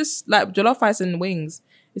 it's just like jollof rice and wings.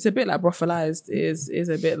 It's a bit like broffelized. Is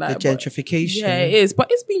a bit like the gentrification. Yeah, it is. But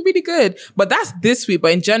it's been really good. But that's this week.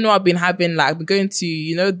 But in general, I've been going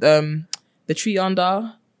to, the tree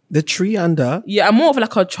under. The tree under? Yeah, I'm more of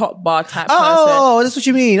like a chop bar type person. Oh, that's what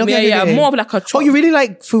you mean. Okay, yeah, okay. more of like a chop. Oh, you really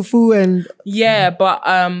like fufu and... Yeah, but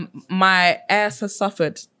my ass has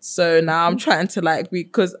suffered. So now I'm trying to like,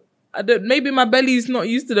 because maybe my belly's not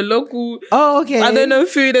used to the local. Oh, okay. I don't know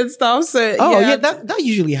food and stuff. So that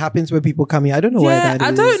usually happens when people come here. I don't know why that is.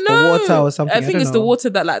 I don't know. The water or something. I think it's the water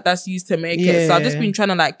that's used to make it. So I've just been trying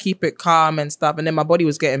to like keep it calm and stuff. And then my body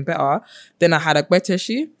was getting better. Then I had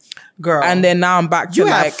akpeteshi. Girl. And then now I'm back to you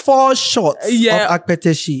have 4 shots of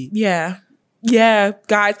akpeteshi. Yeah,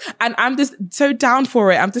 guys. And I'm just so down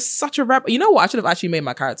for it. I'm just such a rebel. You know what? I should have actually made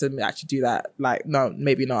my character actually do that. Like, no,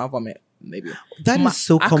 maybe not. I'll vomit. Maybe. That is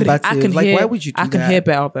so combative. Why would you do that? I can hear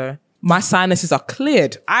better though. My sinuses are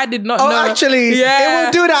cleared. I did not know. Oh, actually, it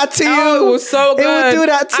will do that to you. Oh, it was so good. It will do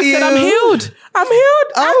that to you. I said, I'm healed.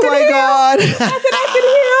 Oh my God. I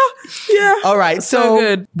can hear. Yeah. All right. So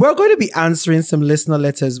good. We're going to be answering some listener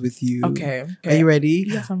letters with you. Okay. Are you ready?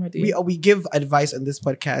 Yes, I'm ready. We give advice on this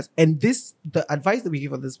podcast. And the advice that we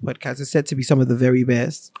give on this podcast is said to be some of the very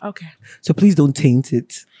best. Okay. So please don't taint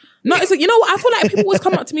it. No, it's like, you know what? I feel like people always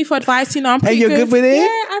come up to me for advice. You know, I'm pretty and you're good with it? Yeah,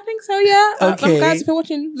 I think so. Yeah. Okay. Guys, if you're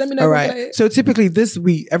watching, let me know. All right. So typically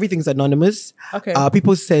everything's anonymous. Okay.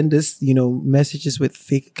 People send us, messages with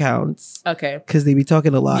fake accounts. Okay. Because they be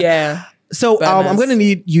talking a lot. Yeah. So I'm going to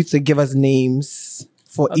need you to give us names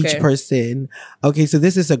for each person. Okay. So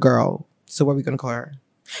this is a girl. So what are we going to call her?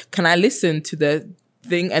 Can I listen to the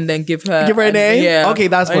thing and then give her a name? Yeah. Okay.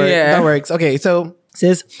 That works. Okay. So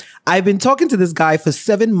says, I've been talking to this guy for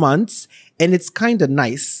 7 months and it's kind of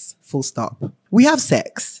nice. Full stop. We have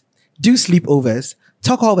sex, do sleepovers,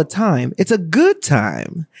 talk all the time. It's a good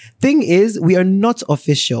time. Thing is, we are not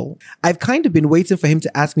official. I've kind of been waiting for him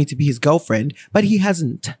to ask me to be his girlfriend, but he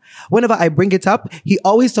hasn't. Whenever I bring it up, he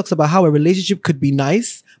always talks about how a relationship could be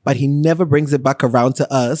nice, but he never brings it back around to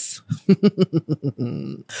us.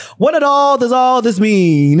 What at all does all this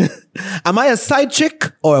mean? Am I a side chick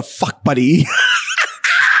or a fuck buddy?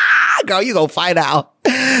 Girl, you gonna find out.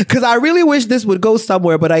 Cause I really wish this would go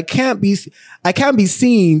somewhere, but I can't be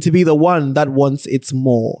seen to be the one that wants its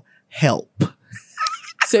more help.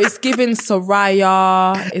 So it's giving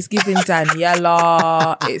Soraya, it's giving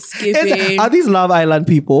Daniela, it's giving... Are these Love Island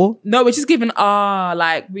people? No, it's just giving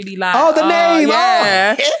like really like... Oh, the name!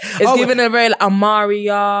 Yeah. It's giving a very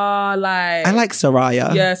Amaria, like... I like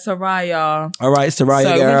Soraya. Yeah, Soraya. All right,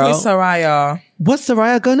 Soraya girl. Who's Soraya? What's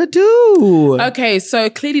Soraya gonna do? Okay, so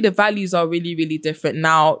clearly the values are really, really different.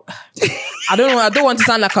 Now, I don't want to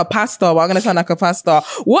sound like a pastor, but I'm going to sound like a pastor.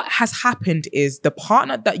 What has happened is the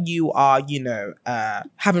partner that you are,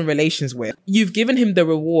 having relations with, you've given him the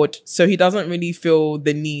reward, so he doesn't really feel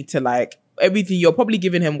the need to like everything. You're probably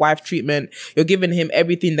giving him wife treatment. You're giving him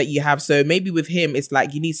everything that you have. So maybe with him, it's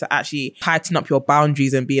like you need to actually tighten up your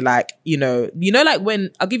boundaries and be like, like when,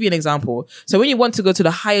 I'll give you an example. So when you want to go to the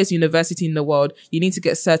highest university in the world, you need to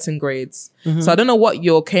get certain grades. Mm-hmm. So I don't know what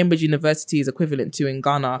your Cambridge University is equivalent to in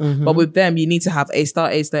Ghana, but with them, you need to have A star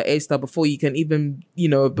before you can even,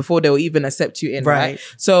 before they'll even accept you in. Right.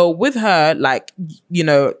 So with her, like,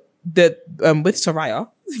 with Soraya.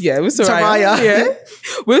 Yeah, with Soraya. Yeah.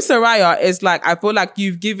 With Soraya, it's like, I feel like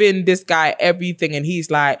you've given this guy everything and he's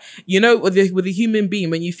like, with a human being,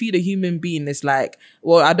 when you feed a human being, it's like,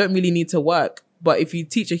 well, I don't really need to work. But if you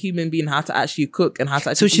teach a human being how to actually cook and how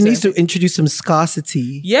to actually... So she needs to introduce some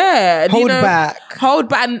scarcity. Yeah. Hold back.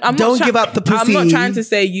 Don't give up the pussy. I'm not trying to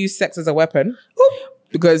say use sex as a weapon. Ooh.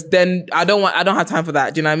 Because then I don't have time for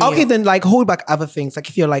that. Do you know what I mean? Okay, then like hold back other things. Like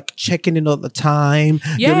if you're like checking in all the time,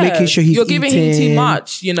 you're making sure you're giving him too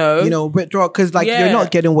much, withdraw because you're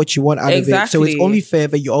not getting what you want out of it. So it's only fair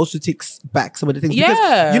that you also take back some of the things. Yeah.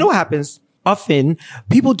 Because you know what happens? Often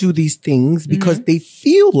people do these things because they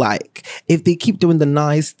feel like if they keep doing the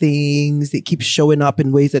nice things, they keep showing up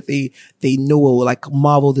in ways that they know will like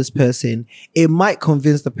marvel this person, it might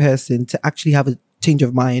convince the person to actually have a change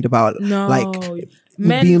of mind about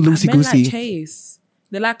being loosey-goosey. Like chase.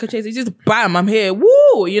 They like a chase. It's just bam, I'm here. Woo!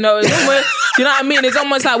 It's almost, do you know what I mean? It's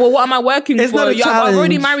almost like, well, what am I working it's for? Not a challenge. I've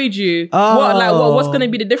already married you. Oh. What's going to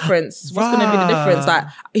be the difference? What's going to be the difference?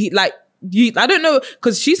 I don't know,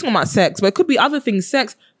 because she's talking about sex, but it could be other things: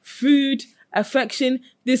 sex, food, affection,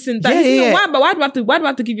 this and that. Yeah. Why do I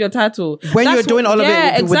have to give you a title when you're doing all of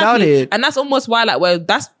it without it? And that's almost why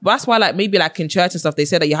that's why maybe in church and stuff they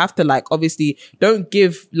say that you have to obviously don't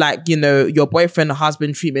give your boyfriend or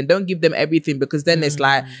husband treatment. Don't give them everything, because then it's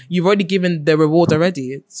like you've already given the reward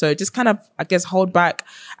already. So just kind of, I guess, hold back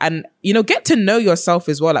and get to know yourself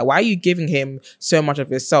as well. Like, why are you giving him so much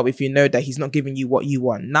of yourself if you know that he's not giving you what you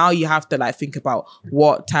want? Now you have to think about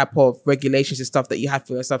what type of regulations and stuff that you have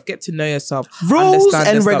for yourself. Get to know yourself, rules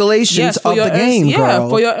and regulations of the game, girl. Yeah,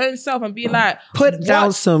 for your own self, and be like, put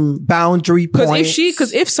down some boundary points.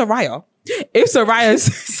 Because if Soraya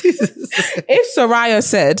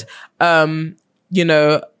said,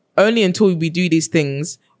 only until we do these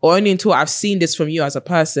things or only until I've seen this from you as a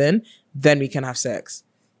person, then we can have sex.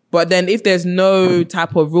 But then if there's no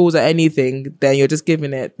type of rules or anything, then you're just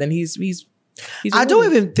giving it. Then he's I don't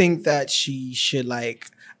even think that she should like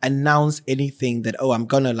announce anything that, oh, I'm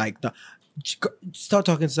gonna like start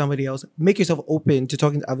talking to somebody else. Make yourself open to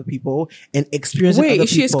talking to other people and experiencing other people. Wait, is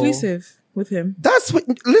she exclusive with him? That's what,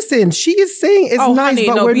 listen, she is saying it's nice, honey,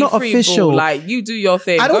 but we're not official. Bro. Like, you do your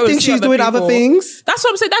thing. I don't think she's doing other things. That's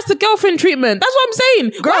what I'm saying. That's the girlfriend treatment. That's what I'm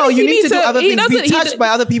saying. Girl, you need to do other things. Be touched by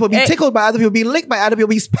other people. Be tickled by other people. Be licked by other people.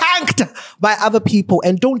 Be spanked by other people.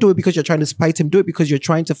 And don't do it because you're trying to spite him. Do it because you're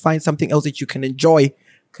trying to find something else that you can enjoy.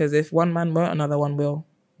 Because if one man won't, another one will.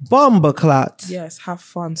 Bombaclat. Yes, have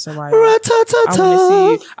fun, Soraya.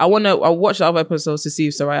 I want to watch the other episodes to see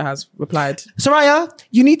if Soraya has replied. Soraya,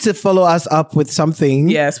 you need to follow us up with something.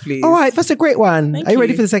 Yes, please. All right, that's a great one. Are you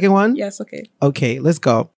ready for the second one? Yes, okay. Okay, let's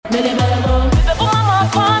go.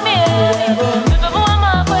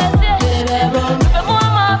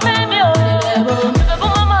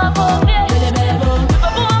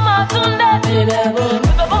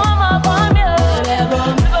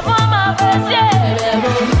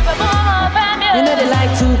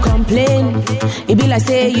 It be like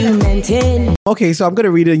say you maintain. Okay, so I'm going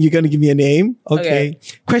to read it and you're going to give me a name. Okay.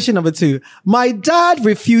 Question number 2. My dad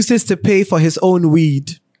refuses to pay for his own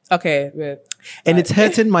weed. Okay. Yeah. And it's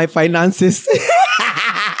hurting my finances.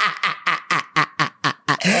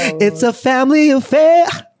 It's a family affair.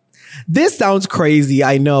 This sounds crazy,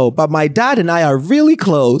 I know, but my dad and I are really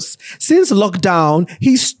close. Since lockdown,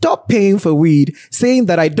 he stopped paying for weed, saying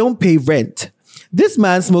that I don't pay rent. This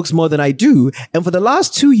man smokes more than I do, and for the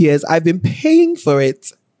last 2 years, I've been paying for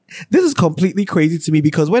it. This is completely crazy to me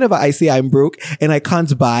because whenever I say I'm broke and I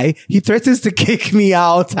can't buy, he threatens to kick me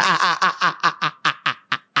out. How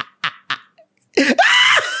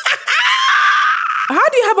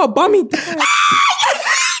do you have a bummy dad?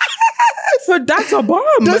 So that's a bum.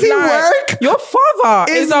 Does he work? Your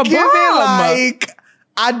father is a bum. Like,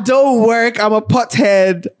 I don't work. I'm a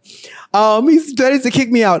pothead. He's threatening to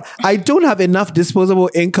kick me out. I don't have enough disposable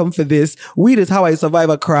income for this. Weed is how I survive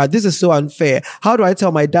Accra. This is so unfair. How do I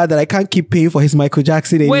tell my dad that I can't keep paying for his Michael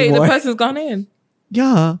Jackson anymore? Wait, the person's gone in?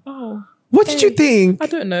 Yeah. Oh. What did you think? I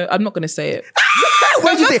don't know. I'm not going to say it.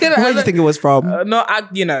 Where did you think it was from?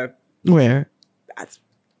 Where?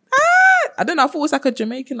 I don't know. I thought it was like a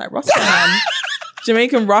Jamaican, like Rasta man.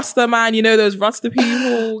 Jamaican Rasta man, you know, those Rasta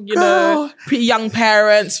people, you know, pretty young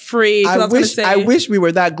parents, free. I wish we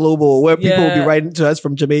were that global where people would be writing to us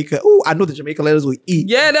from Jamaica. Oh, I know the Jamaican letters we eat.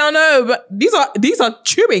 Yeah, they don't know, but these are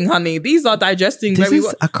chewing, honey. These are digesting this very is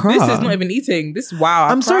well. Accra. This is not even eating. This wow.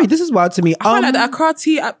 I'm sorry, this is wild to me. I find like the Accra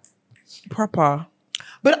tea proper.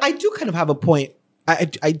 But I do kind of have a point. I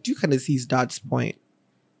do kind of see his dad's point.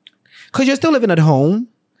 Because you're still living at home.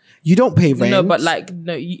 You don't pay rent. No, but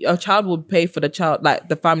a child will pay for the child, like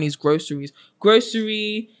the family's groceries.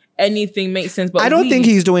 Grocery, anything makes sense. But I don't think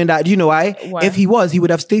he's doing that. Do you know why? Why? If he was, he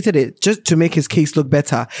would have stated it just to make his case look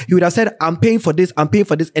better. He would have said, I'm paying for this,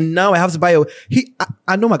 and now I have to buy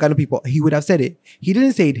I know my kind of people. He would have said it. He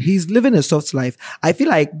didn't say it. He's living a soft life. I feel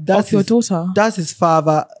like that's your daughter. That's his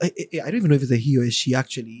father. I don't even know if it's a he or a she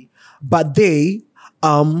actually. But they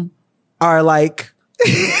are like...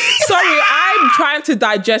 Sorry, I'm trying to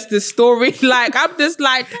digest this story. Like, I'm just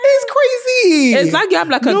like, it's crazy. It's like you have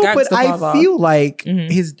like a gangster but father. I feel like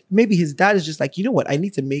his dad is just like, you know what? I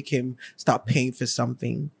need to make him start paying for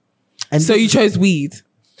something. And so you chose weed.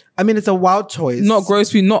 I mean, it's a wild choice. Not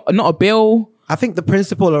grocery, not a bill. I think the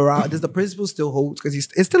principle does the principle still hold? Because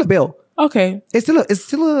it's still a bill. Okay. It's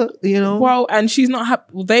still a, you know. Well, and she's not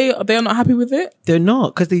happy. They're not happy with it? They're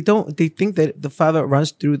not, because they think that the father runs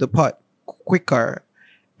through the pot quicker.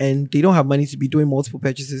 And they don't have money to be doing multiple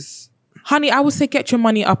purchases. Honey, I would say get your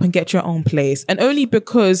money up and get your own place. And only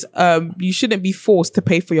because you shouldn't be forced to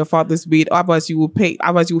pay for your father's weed. Otherwise you will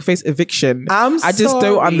face eviction. I just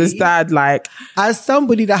don't understand. Like, as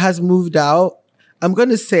somebody that has moved out, I'm going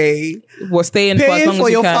to say staying paying for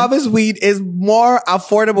your father's weed is more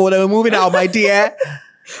affordable than moving out, my dear.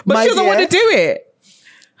 But she doesn't want to do it.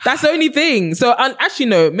 That's the only thing. So actually,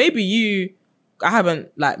 no, maybe I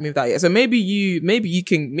haven't like moved out yet, so maybe you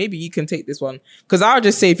can take this one, because I'll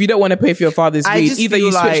just say if you don't want to pay for your father's weed, either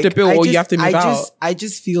you switch the bill or you have to move out. I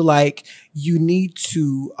just feel like you need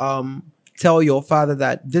to tell your father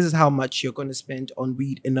that this is how much you're going to spend on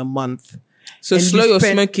weed in a month. So slow your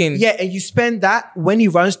smoking. Yeah, and you spend that. When he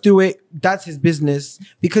runs through it, that's his business,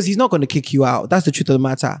 because he's not going to kick you out. That's the truth of the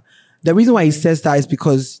matter. The reason why he says that is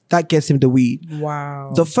because that gets him the weed.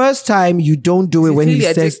 Wow. The first time you don't do it when he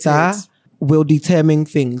says that. will determine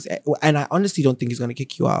things. And I honestly don't think he's going to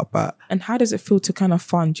kick you out. But And how does it feel to kind of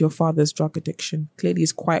fund your father's drug addiction? Clearly,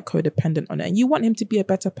 he's quite codependent on it. And you want him to be a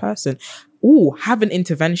better person. Ooh, have an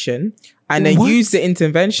intervention and then use the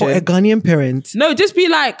intervention. For a Ghanaian parent. No, just be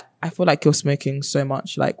like, I feel like you're smoking so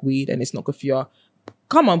much like weed and it's not good for your...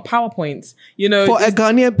 Come on, PowerPoints. You know, For a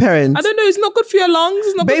Ghanaian parent. I don't know. It's not good for your lungs.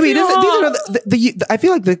 It's not good for your heart. I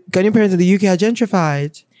feel like the Ghanaian parents in the UK are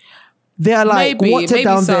gentrified. They are like watered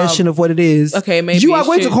down version of what it is. Okay, maybe you are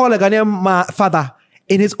going to call a Ghanaian father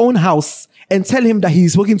in his own house and tell him that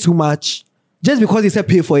he's working too much just because he said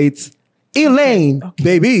pay for it. Elaine,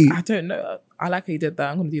 baby. I don't know. I like how you did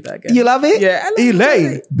that. I'm going to do that again. You love it? Yeah.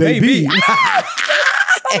 Elaine, baby.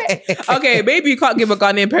 Okay, maybe you can't give a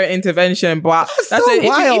Ghanaian parent intervention, but that's so it.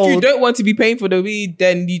 wild. If you don't want to be paying for the weed,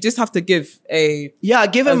 then you just have to give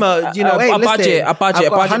give him a budget. I've got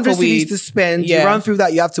 100 for weed cedis to spend. Yeah. You run through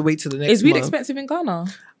that, you have to wait till the next Is weed month. expensive in Ghana?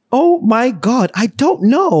 Oh my God, I don't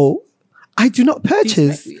know. I do not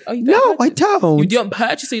purchase. Oh, you no, don't I purchase? don't. You don't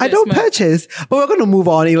purchase? Or you I don't smoke? purchase. But we're going to move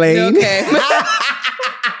on, Elaine. Okay.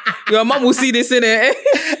 Your mum will see this in it.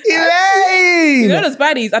 Elaine! You know those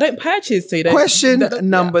baddies. I don't purchase, so you don't. Question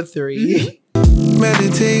number 3.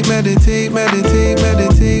 Meditate, meditate, meditate,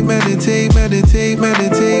 meditate, meditate, meditate,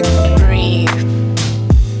 meditate. Breathe.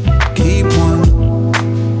 Keep one.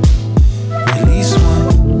 Release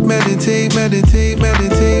one. Meditate, meditate,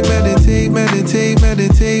 meditate, meditate, meditate,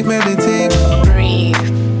 meditate, meditate. Breathe.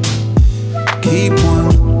 Keep one.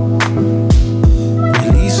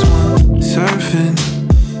 Release one. Surfing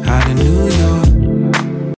out of New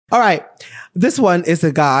York. All right. This one is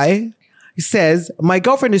a guy. He says, my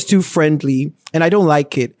girlfriend is too friendly and I don't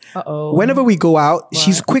like it. Uh-oh. Whenever we go out,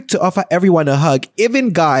 she's quick to offer everyone a hug.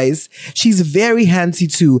 Even guys, she's very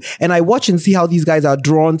handsy too. And I watch and see how these guys are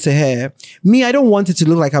drawn to her. Me, I don't want it to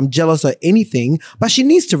look like I'm jealous or anything, but she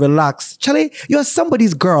needs to relax. Charlie, you're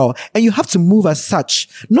somebody's girl and you have to move as such,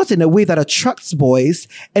 not in a way that attracts boys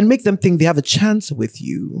and make them think they have a chance with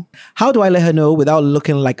you. How do I let her know without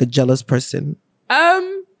looking like a jealous person?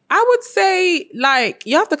 I would say, like,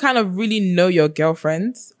 you have to kind of really know your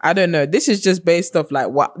girlfriends. I don't know. This is just based off, like,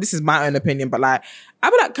 this is my own opinion, but, like, I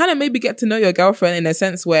would, like, kind of maybe get to know your girlfriend in a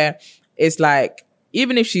sense where it's, like,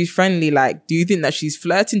 even if she's friendly, like, do you think that she's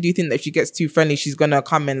flirting? Do you think that if she gets too friendly, she's going to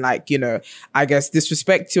come and, like, you know, I guess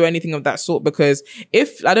disrespect you or anything of that sort? Because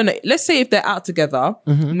if, I don't know, let's say if they're out together,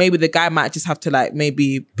 maybe the guy might just have to, like,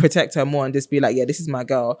 maybe protect her more and just be like, yeah, this is my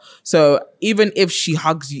girl. So even if she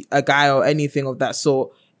hugs a guy or anything of that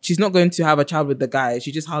sort, she's not going to have a child with the guy.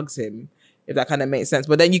 She just hugs him, if that kind of makes sense.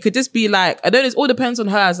 But then you could just be like, I don't know, it all depends on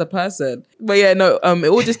her as a person. But yeah, no, it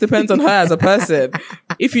all just depends on her as a person.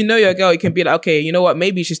 If you know your girl, you can be like, okay, you know what,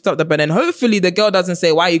 maybe you should stop that. But then hopefully the girl doesn't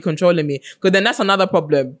say, why are you controlling me? Because then that's another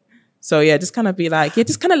problem. So yeah, just kind of be like, yeah,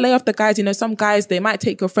 just kind of lay off the guys. You know, some guys, they might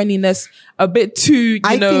take your friendliness a bit too,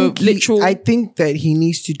 literal. I think that he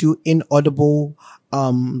needs to do inaudible,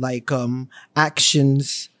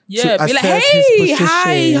 actions. Yeah, be like, hey,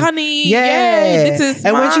 hi, honey. Yeah, this is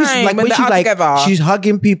and mine. when she's like, together. she's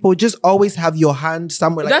hugging people, just always have your hand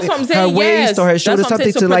somewhere, like That's what I'm saying. her waist or her shoulder,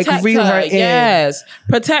 something to like protect reel her in. Yes,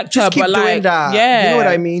 protect her, Just keep but doing like, that. yeah, You know what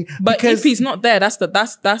I mean? But Because if he's not there, that's what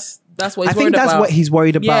he's worried about. I think that's what he's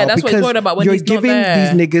worried about. Yeah, that's because what he's worried about when you're he's not giving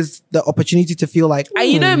there. these niggas the opportunity to feel like, And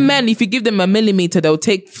you know, men, if you give them a millimeter, they'll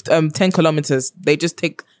take 10 kilometers. They just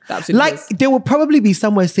take the absolute like piss. there will probably be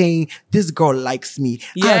somewhere saying this girl likes me.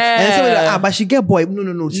 Yeah. And somebody like, but she get boy.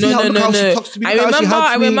 No. See how she talks to me. Look how she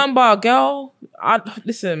hugs me. I remember, girl.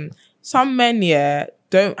 Listen, some men,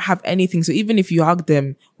 don't have anything. So even if you hug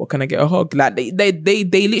them, what can I get a hug? Like they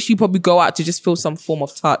literally probably go out to just feel some form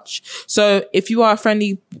of touch. So if you are a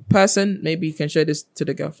friendly person, maybe you can show this to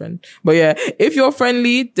the girlfriend. But yeah, if you're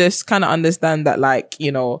friendly, just kind of understand that, like,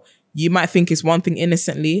 you know, you might think it's one thing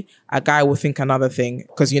innocently, a guy will think another thing.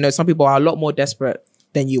 Because, you know, some people are a lot more desperate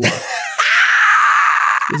than you are.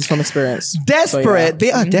 This is from experience. Desperate. So, yeah.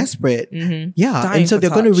 They are desperate. Yeah. Dying And so for they're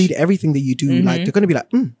going to touch. read everything that you do. Like they're going to be like,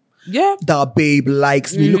 Yeah. that babe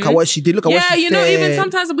likes me. Look at what she did. Look at what she said. Yeah, you know, even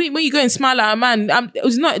sometimes when you go and smile at a man, it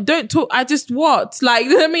was not, don't talk, I just what? Like,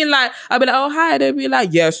 you know what I mean? Like, I'll be like, oh, hi. They'll be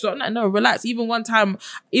like, yeah, so, no, relax. Even one time,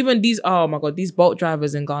 even these, oh my God, these Bolt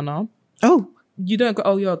drivers in Ghana. Oh. You don't go,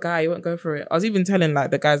 oh, you're a guy, you won't go for it. I was even telling like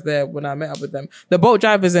the guys there when I met up with them. The Bolt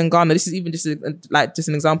drivers in Ghana, this is even just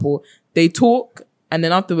an example. They talk and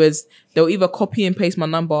then afterwards, they'll either copy and paste my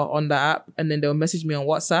number on the app and then they'll message me on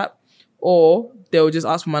WhatsApp, or they'll just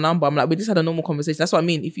ask for my number. I'm like, we just had a normal conversation. That's what I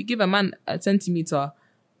mean. If you give a man a centimeter,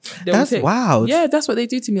 that's wild. Yeah, that's what they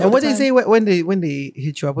do to me. And what they say when they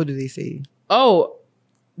hit you up, what do they say? Oh,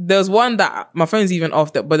 there was one that my phone's even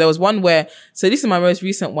off, but there was one where, so this is my most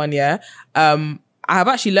recent one, yeah. I have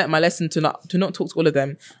actually learnt my lesson to not talk to all of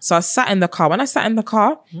them. So I sat in the car. When I sat in the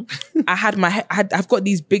car, I've got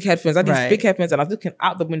these big headphones. I had these big headphones, and I was looking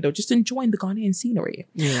out the window, just enjoying the Ghanaian scenery.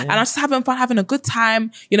 Yeah. And I was just having fun, having a good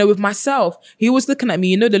time, with myself. He was looking at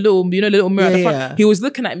me, the little mirror at the front. Yeah. He was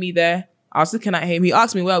looking at me there. I was looking at him. He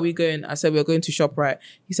asked me, where are we going? I said, we're going to ShopRite.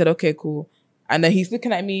 He said, okay, cool. And then he's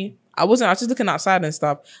looking at me. I was just looking outside and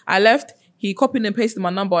stuff. I left. He copied and pasted my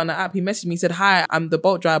number on the app. He messaged me. He said, hi, I'm the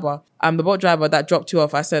boat driver. I'm the boat driver that dropped you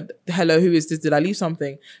off. I said, hello, who is this? Did I leave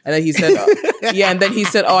something? And then he said, yeah. And then he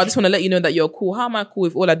said, I just want to let you know that you're cool. How am I cool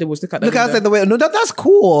if all I did was look at the window? Outside the window. No, that's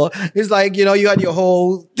cool. It's like, you had your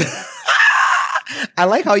whole... I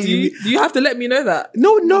like how do you have to let me know that?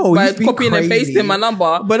 No. By copying and pasting my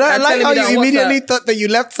number. But I like how you immediately thought that you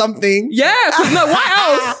left something. Yeah, because no, what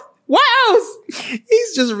else? What else?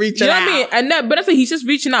 He's just reaching out. You know what I mean? And but that's he's just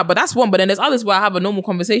reaching out. But that's one. But then there's others where I have a normal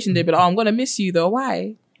conversation. They'd be like, I'm going to miss you though.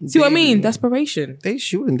 Why? See what I mean? Desperation. They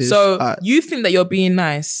shooting this. So you think that you're being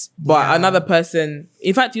nice, but another person,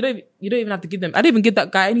 in fact, you don't even have to give them, I didn't even give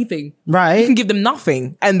that guy anything. Right. You can give them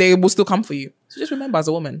nothing and they will still come for you. So just remember as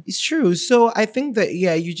a woman. It's true. So I think that,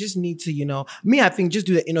 you just need to, I think just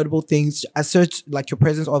do the inaudible things, assert like your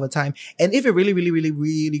presence all the time. And if it really, really, really,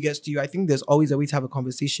 really gets to you, I think there's always a way to have a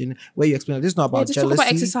conversation where you explain, this is not about jealousy. Talk about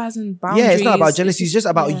exercising boundaries. Yeah, it's not about jealousy. It's just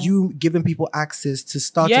about you giving people access to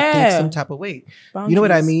start to think some type of way. Boundaries. You know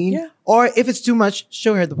what I mean? Yeah. Or if it's too much,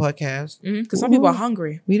 show her the podcast. Because some people are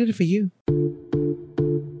hungry. We did it for you.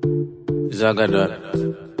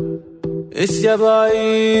 It's your boy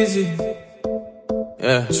Easy.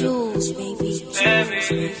 Yeah. Jules, baby.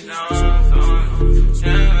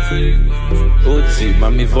 Uzi,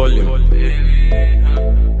 mami volume.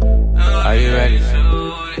 Are you ready?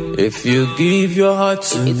 If you give your heart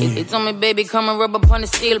to me. It's on me, baby, come and rub up on the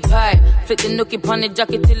steel pipe. Fit the nookie upon the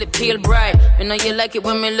jacket till it peel bright. Me know you like it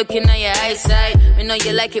when me looking at your eyesight. Me know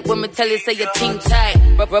you like it when me tell you say your team tight.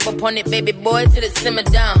 Rub up on it, baby boy, till it simmer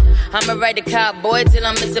down. I'ma ride the cowboy till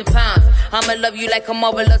I'm missing pounds. I'ma love you like a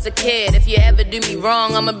marvelous a kid. If you ever do me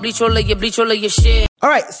wrong, I'ma bleach all of your shit. All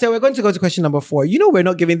right, so we're going to go to question number 4. We're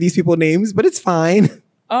not giving these people names, but it's fine.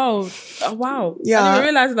 Oh, wow. Yeah. I didn't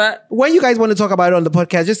realize that. When you guys want to talk about it on the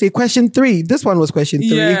podcast, just say question 3. This one was question 3.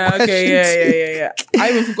 Yeah, okay, yeah.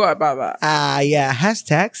 I even forgot about that. Yeah.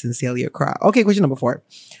 Hashtag sincerely cry. Okay, question number 4.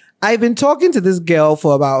 I've been talking to this girl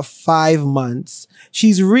for about 5 months.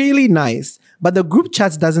 She's really nice, but the group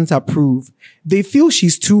chat doesn't approve. They feel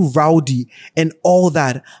she's too rowdy and all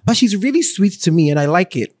that, but she's really sweet to me and I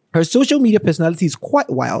like it. Her social media personality is quite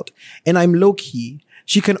wild and I'm low key.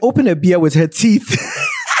 She can open a beer with her teeth.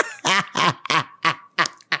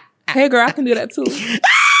 Hey girl, I can do that too.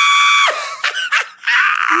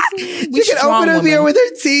 She can open a beer with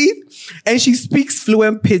her teeth and she speaks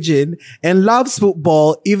fluent pidgin and loves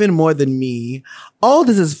football even more than me. All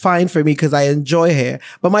this is fine for me because I enjoy her,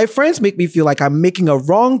 but my friends make me feel like I'm making a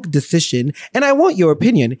wrong decision and I want your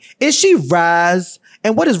opinion. Is she Raz?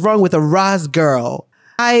 And what is wrong with a Raz girl?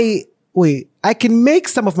 I can make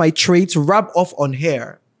some of my traits rub off on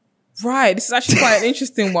her. Right. This is actually quite an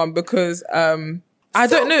interesting one because I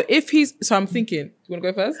don't know if he's... So I'm thinking... Do you want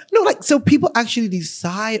to go first? No, so people actually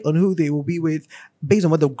decide on who they will be with based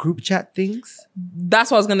on what the group chat thinks?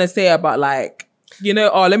 That's what I was going to say about let me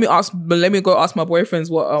go ask my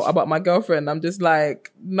boyfriends what about my girlfriend. I'm just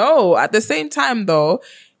like, no. At the same time though,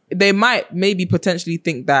 they might maybe potentially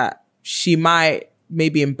think that she might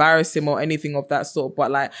maybe embarrass him or anything of that sort.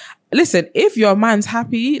 But listen, if your man's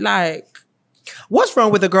happy, what's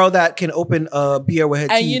wrong with a girl that can open a beer with her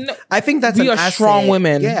teeth? I think that's we are asset. Strong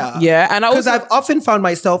women. Yeah. And because I've often found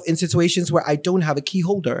myself in situations where I don't have a key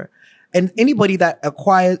holder. And anybody that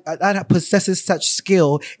possesses such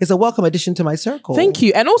skill is a welcome addition to my circle. Thank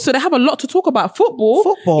you. And also they have a lot to talk about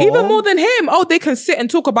football. Even more than him. Oh, they can sit and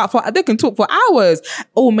talk they can talk for hours.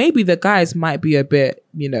 Or maybe the guys might be a bit,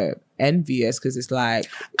 envious because it's like,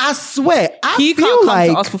 I swear, he can't come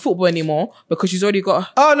to us for football anymore because she's already got.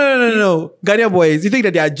 Oh no! Ghanaian boys, you think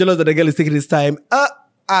that they are jealous that the girl is taking his time?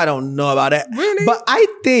 I don't know about that. Really? But I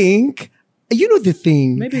think the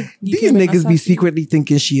thing. Maybe these niggas be secretly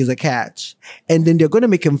thinking she is a catch, and then they're gonna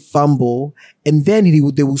make him fumble, and then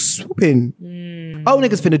they will swoop in. Oh,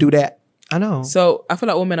 niggas finna do that. I know. So I feel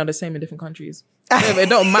like women are the same in different countries. It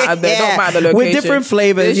don't matter. It don't matter the location. With different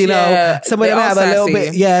flavors, some of them have a little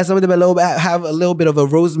bit. Yeah, some of them have a little bit of a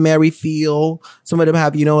rosemary feel. Some of them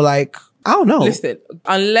have, I don't know. Listen,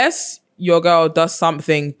 unless your girl does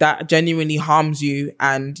something that genuinely harms you,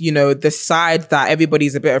 and the side that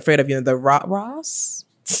everybody's a bit afraid of, the rat-ras.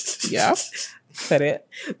 Yeah. said it,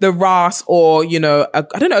 the Ras or, you know, I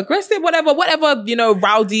don't know, aggressive, whatever, you know,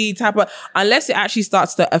 rowdy type of, unless it actually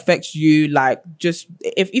starts to affect you, like, just,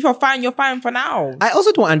 if you're fine, you're fine for now. I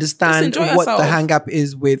also don't understand what yourself. the hang up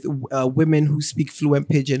is with women who speak fluent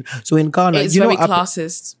pidgin. So in Ghana, it's very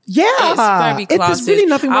classist. Yeah. It's very classist. It's really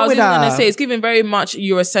nothing wrong with that. I was going to say, it's giving very much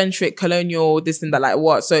Eurocentric, colonial, this and that, like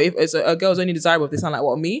what? So if it's a girl's only desirable if they sound like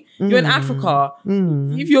what, me? You're in Africa.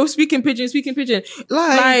 If you're speaking pidgin.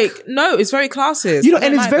 Like, no, it's very classist. You know,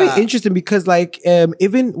 and it's very interesting because like,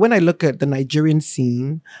 even when I look at the Nigerian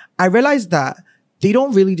scene, I realize that they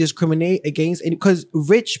don't really discriminate against any, because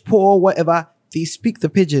rich, poor, whatever, they speak the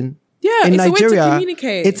pidgin. Yeah, in it's Nigeria, a way to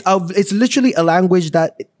communicate. It's literally a language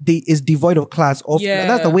that is devoid of class.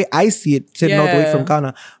 That's the way I see it, sitting all the way from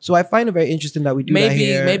Ghana. So I find it very interesting that we do that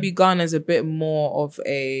here. Maybe Ghana's a bit more of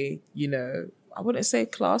a, you know, I wouldn't say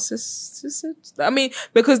classist. I mean,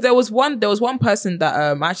 because there was one person that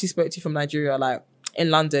I actually spoke to from Nigeria, like in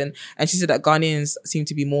London, and she said that Ghanaians seem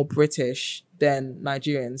to be more British than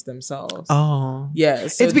Nigerians themselves. Oh, yeah,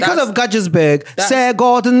 so it's because of Gudgersberg, Sir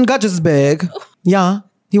Gordon Gudgersberg. Yeah.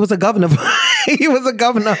 He was a governor. He was a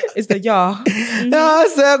governor. It's the Yeah,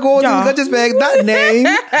 Sir Gordon Gudgersberg.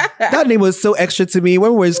 That name was so extra to me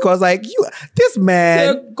when we were in school. I was like, this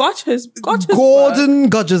man. Gordon Gudgersberg. Gordon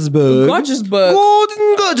Gudgersberg.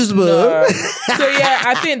 No. So yeah,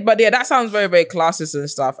 I think, but yeah, that sounds very, very classist and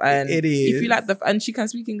stuff. And it is. If you like and she can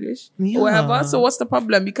speak English or whatever. So what's the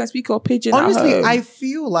problem? You can speak your pidgin. Honestly, I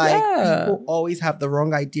feel like people always have the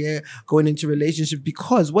wrong idea going into relationships,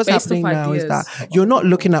 because what's happening now is that you're not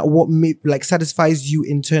looking at what satisfies you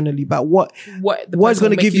internally, but what's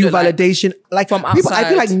going to give you validation, like from outside. People, I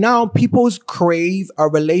feel like now people crave a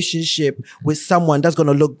relationship with someone that's going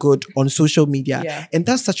to look good on social media, and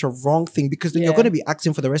that's such a wrong thing, because then you're going to be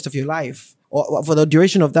acting for the rest of your life or for the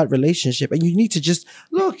duration of that relationship, and you need to just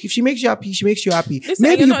look. If she makes you happy, she makes you happy.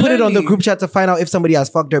 Maybe you put it on the group chat to find out if somebody has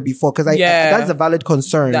fucked her before, because that's a valid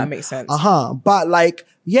concern. That makes sense. But like,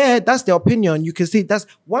 yeah, that's their opinion. You can see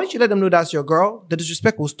once you let them know that's your girl, the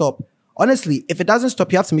disrespect will stop. Honestly, if it doesn't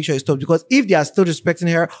stop, you have to make sure it stops, because if they are still respecting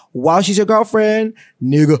her while she's your girlfriend,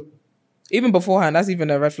 nigga. Even beforehand, that's even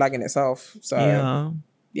a red flag in itself. So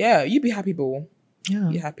yeah, you be happy, boo. Yeah.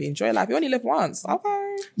 Be happy. Enjoy life. You only live once.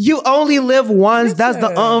 Okay. You only live once. That's the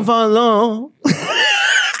enfant.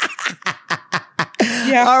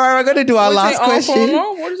 Yeah. All right, we're going to do our last question.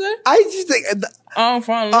 What is it? I just think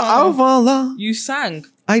enfant. You sang.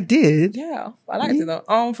 I did. Yeah. I liked it though.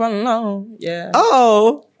 Enfant. Yeah.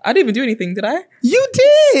 Oh. I didn't even do anything, did I? You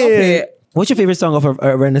did. What's your favorite song of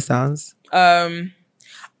Renaissance?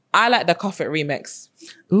 I like the Coffee remix.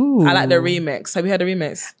 Ooh. I like the remix. Have you heard the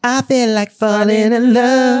remix? I feel like falling in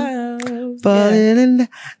love. Falling in love.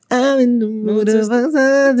 I'm in the mood of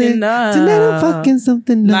something. Tonight I'm fucking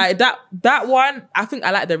something. Like that one, I think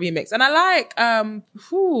I like the remix. And I like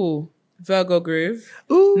Virgo Groove.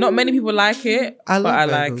 Ooh. Not many people like it, but I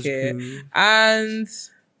like it. Groove. And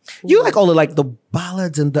you like all of like the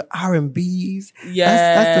ballads and the R&Bs.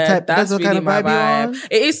 Yeah, that's the type. That's the really kind of vibe you're on.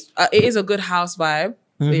 It is a good house vibe.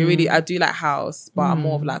 Mm-hmm. I do like house, but I'm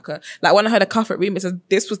more of like when I heard a Cuffit remix,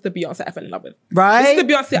 this was the Beyonce I fell in love with. Right? This is the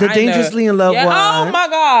Beyonce the Dangerously in Love one. Oh my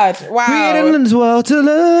God. Wow. Created in this world to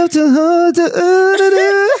love, to hold,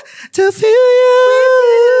 to feel you.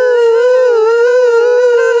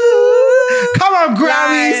 Come on,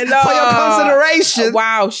 Grammys, for your consideration.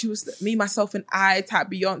 Wow, she was me, myself, and I type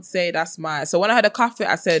Beyonce. That's mine. So when I heard a Cuffit,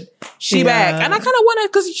 I said, she back. And I kind of wanted,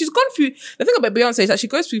 because she's gone through, the thing about Beyonce is that she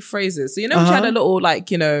goes through phrases. So, you know, she had a little, like,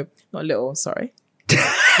 you know, not little, sorry.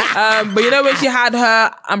 But you know when she had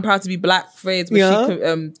her I'm Proud to Be Black phrase, where she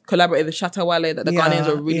collaborated with Shatta Wale, that the Ghanaians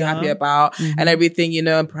were really happy about, and everything, you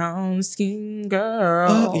know, brown skin girl,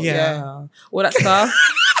 all that stuff.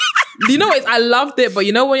 You know what? I loved it, but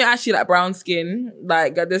you know when you're actually like brown skin,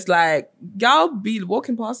 like got this like y'all be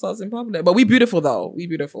walking past us in public, but we beautiful though. We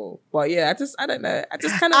beautiful, but yeah, I don't know. I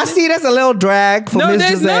just kind of see that's a little drag for Miss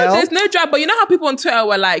Giselle. There's no drag, but you know how people on Twitter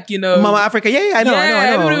were like, you know, Mama Africa, I know.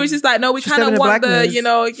 Everybody was just like, no, we kind of want the, you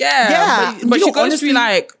know, but she goes through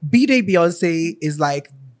like B-Day Beyonce is like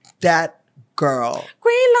that girl.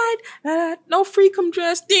 Green light, no freakum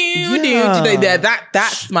dress,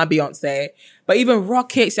 that's my Beyonce. But even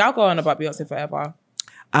Rockets, y'all go on about Beyonce forever.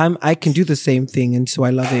 I can do the same thing, and so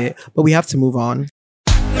I love it. But we have to move on.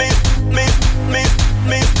 Miss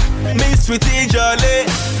Sweetie Jolly,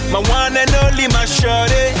 my one and only, my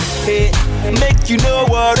shorty. Hey, make you no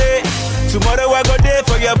worry. Tomorrow I go there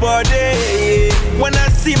for your body. When I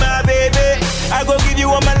see my baby, I go give you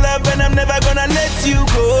all my love, and I'm never gonna let you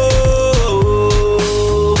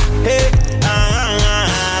go. Hey,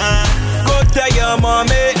 go tell your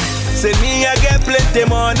mommy. Say me again.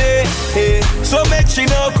 she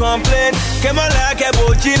no complain. Come on like a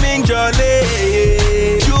Jimmy Jolly.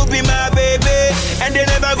 You be my baby, and they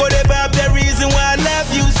never go to bab the reason why I love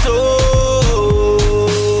you so.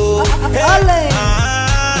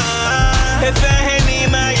 If I any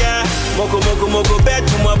Maya, moko bet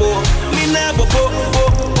to my bo, mina bo.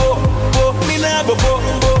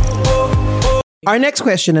 Our next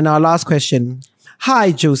question and our last question.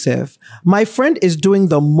 Hi, Joseph. My friend is doing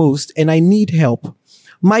the most and I need help.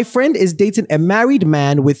 My friend is dating a married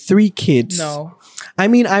man with 3 kids. No. I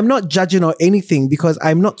mean, I'm not judging or anything because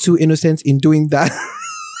I'm not too innocent in doing that.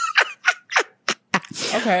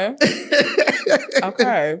 Okay.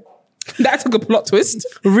 Okay. That took a plot twist.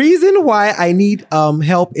 Reason why I need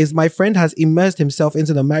help is my friend has immersed himself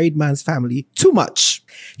into the married man's family too much.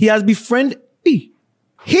 He has befriended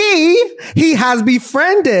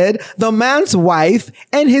the man's wife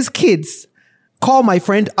and his kids. Call my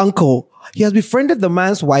friend uncle. He has befriended the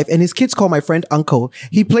man's wife and his kids call my friend uncle.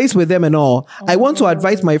 He plays with them and all. I want to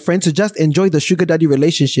advise my friend to just enjoy the sugar daddy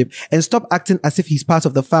relationship and stop acting as if he's part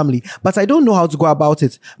of the family. But I don't know how to go about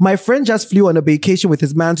it. My friend just flew on a vacation with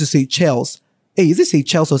his man to Seychelles. Hey, is it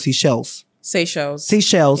Seychelles or Seychelles? Seychelles.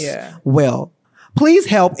 Seychelles. Yeah. Well, please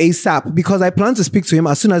help ASAP because I plan to speak to him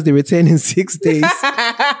as soon as they return in 6 days.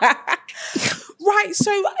 Right,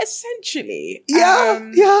 so essentially, yeah.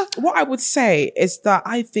 what I would say is that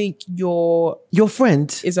I think your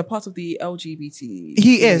friend is a part of the LGBT.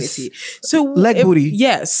 He community. is. So Leg booty.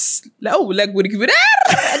 Yes. Oh, leg booty.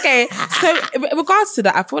 Okay. So in regards to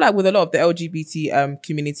that, I feel like with a lot of the LGBT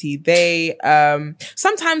community, they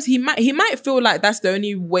sometimes he might feel like that's the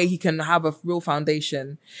only way he can have a real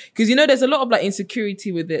foundation. Because there's a lot of like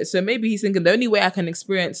insecurity with it. So maybe he's thinking the only way I can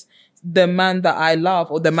experience the man that I love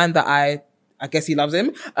or the man that I guess he loves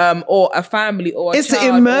him, or a family or a it's child,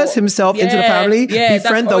 to immerse himself into the family,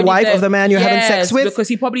 befriend the wife of the man you're having sex with. Because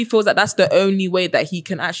he probably feels that that's the only way that he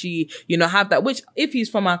can actually, have that, which if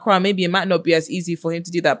he's from Accra, maybe it might not be as easy for him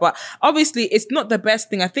to do that. But obviously it's not the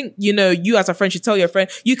best thing. I think, you as a friend should tell your friend,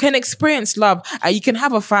 you can experience love and you can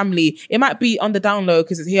have a family. It might be on the down low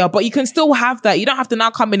because it's here, but you can still have that. You don't have to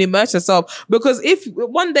now come and immerse yourself because if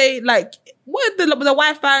one day, like, what the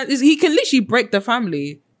wife finds is he can literally break the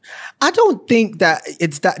family. I don't think that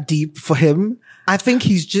it's that deep for him. I think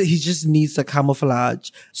he just needs to camouflage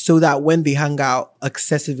so that when they hang out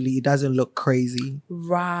excessively, it doesn't look crazy.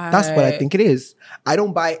 Right. That's what I think it is. I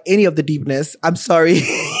don't buy any of the deepness. I'm sorry.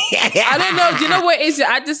 I don't know. Do you know what it is?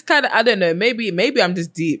 I just kind of, I don't know. Maybe I'm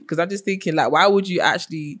just deep because I'm just thinking like, why would you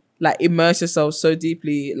actually like immerse yourself so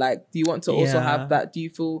deeply? Like, do you want to also have that? Do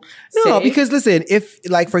you feel No, safe? because listen, if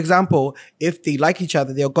like, for example, if they like each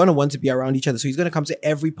other, they're going to want to be around each other. So he's going to come to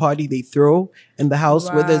every party they throw in the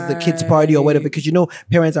house, whether it's the kids' party or whatever, because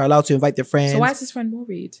parents are allowed to invite their friends. So why is his friend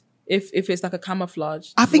worried? If it's like a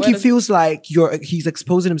camouflage? I think he feels like he's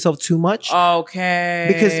exposing himself too much. Okay.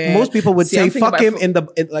 Because most people would say, fuck him in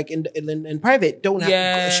private. Don't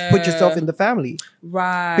put yourself in the family.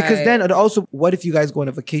 Right. Because then also, what if you guys go on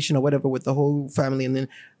a vacation or whatever with the whole family and then,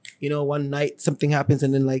 one night something happens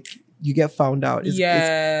and then like you get found out.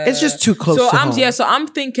 It's just too close to home. So I'm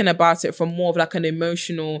thinking about it from more of like an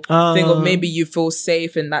emotional thing of maybe you feel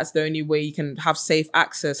safe and that's the only way you can have safe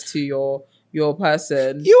access to your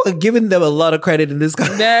person. You are giving them a lot of credit in this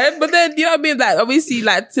guy. Yeah, but then you know what I mean? Like obviously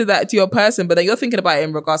like to your person, but then you're thinking about it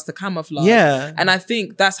in regards to camouflage. Yeah. And I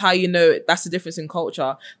think that's how that's the difference in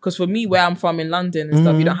culture. Because for me, where I'm from in London and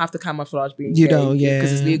stuff, you don't have to camouflage being gay.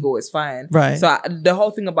 Because it's legal, it's fine. Right. So the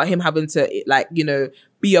whole thing about him having to like,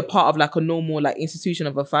 be a part of like a normal like institution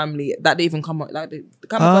of a family, that didn't even come like the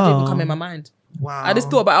camouflage didn't even come in my mind. Wow. I just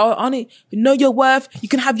thought about, know your worth. You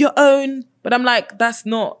can have your own. But I'm like, that's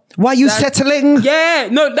not. Why are you settling? Yeah,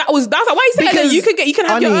 no, that's like, why you settling? You can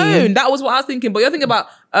have your own. That was what I was thinking. But you're thinking about,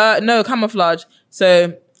 no, camouflage.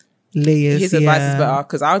 So layers. His advice is better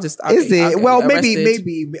because I'll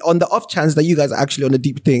maybe on the off chance that you guys are actually on a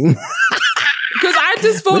deep thing. Because I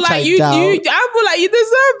just feel like I feel like you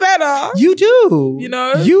deserve better. You do. You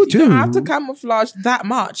do. You don't have to camouflage that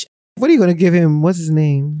much. What are you going to give him? What's his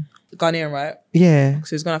name? Ghanaian, right? Yeah.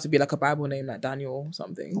 So it's going to have to be like a Bible name like Daniel or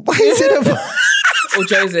something. Why is it or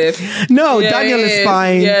Joseph? No, Daniel is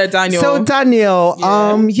fine. Yeah, Daniel. So Daniel,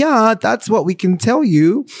 that's what we can tell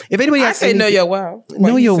you. If anybody has know your worth.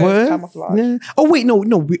 Know your worth. Yeah. Oh wait,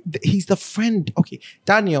 no. He's the friend. Okay,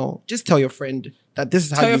 Daniel, just tell your friend that this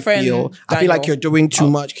is how you feel. Daniel. I feel like you're doing too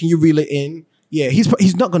much. Can you reel it in? Yeah,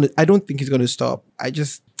 he's not gonna. I don't think he's gonna stop.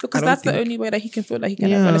 Because that's the only way that he can feel like he can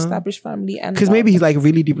have an established family. And because maybe he's like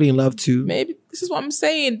really deeply in love too. Maybe this is what I'm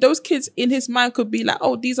saying. Those kids in his mind could be like,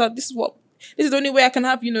 oh, this is the only way I can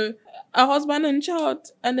have, a husband and child,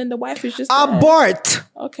 and then the wife is just abort.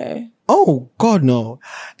 Okay. Oh God, no.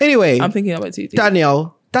 Anyway, I'm thinking about TT.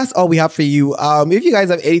 Danielle, that's all we have for you. If you guys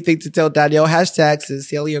have anything to tell Danielle, hashtag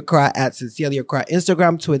Sincerely Your Cry at Sincerely Your Cry,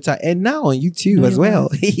 Instagram, Twitter, and now on YouTube as well.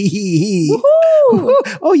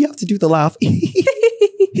 Oh, you have to do the laugh.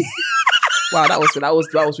 Wow, that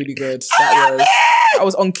was really good. That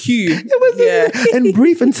was on cue. It was and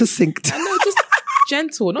brief and succinct. I know, just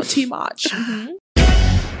gentle, not too much. Mm-hmm.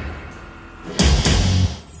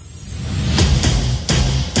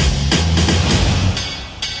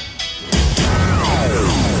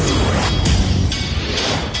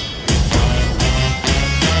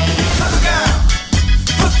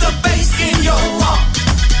 Put the bass in your walk,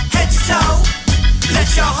 head to toe,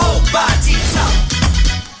 let your whole body talk.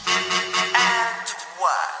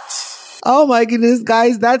 Oh my goodness,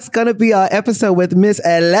 guys, that's gonna be our episode with Miss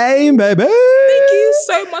Elaine, baby. Thank you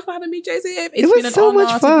so much for having me, Joseph. It's been an so honor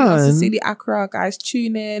much to be on fun. Sincerely Accra. Guys,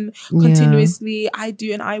 tune in continuously. I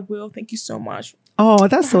do and I will. Thank you so much. Oh,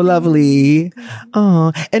 that's so lovely.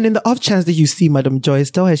 Oh, and in the off chance that you see Madam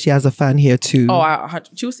Joyce, tell her she has a fan here too. Oh,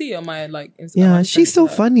 she'll see it on my Instagram. Yeah, she's so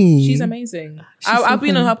funny. She's amazing. I've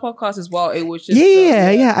been on her podcast as well. It was just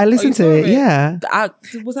yeah. I listened to it. Yeah.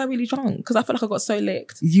 Was I really drunk? Because I feel like I got so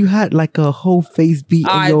licked. You had like a whole face beat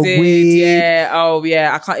on your did, wig. yeah. Oh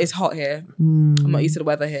yeah. I can't. It's hot here. I'm not used to the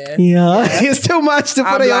weather here. Yeah. It's too much to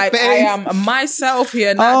put on your face. I am myself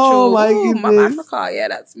here. Natural. Oh my goodness. I'm Africa. Yeah,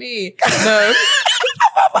 that's me. No.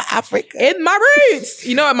 Africa. In my roots.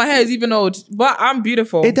 You know what? My hair is even old, but I'm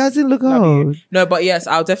beautiful. It doesn't look old. No, but yes,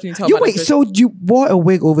 I'll definitely tell. Wait, so you wore a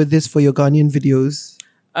wig over this for your Ghanaian videos?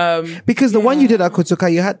 Because the one you did at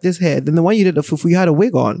Kotoka, you had this hair. Then the one you did at Fufu, you had a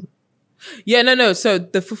wig on. Yeah, no. So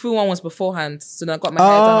the Fufu one was beforehand. So then I got my hair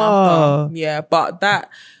done after. Yeah, but that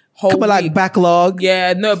whole like backlog.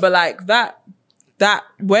 Yeah, no, but like that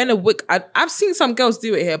wearing a wig, I've seen some girls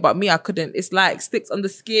do it here, but me, I couldn't. It's like sticks on the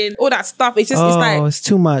skin, all that stuff. It's just, it's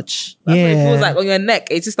too much. That's what it feels like on your neck.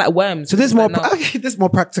 It's just like worms. So this is more, this is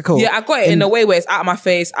more practical. Yeah, I got it in a way where it's out of my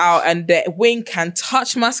face, out, and the wing can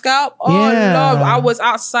touch my scalp. Oh Lord, I was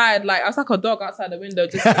outside, like I was like a dog outside the window,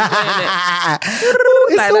 just enjoying it.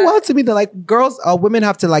 It's like so wild to me that like girls or women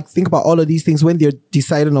have to like think about all of these things when they're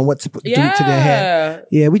deciding on what to do to their hair.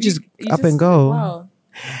 Yeah, we just up and go. Wow.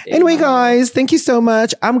 Anyway, guys, thank you so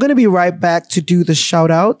much. I'm going to be right back to do the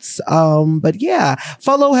shout outs. But yeah,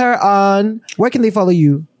 follow her on, where can they follow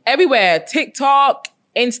you? Everywhere. TikTok,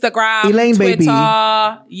 Instagram, Elaine Twitter, baby.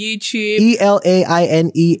 YouTube.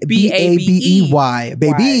 ELAINE BABEY.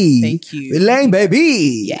 Baby. Thank you. Elaine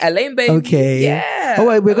baby. Yeah, Elaine baby. Okay. Yeah. All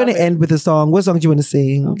right, we're going to end with a song. What song do you want to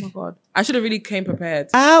sing? Oh my God. I should have really came prepared.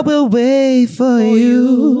 I will wait for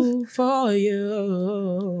you. For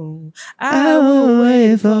you. I will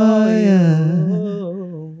wait for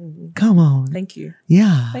you. Come on. Thank you.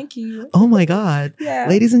 Yeah. Thank you. Oh my God. Yeah.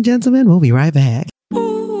 Ladies and gentlemen, we'll be right back.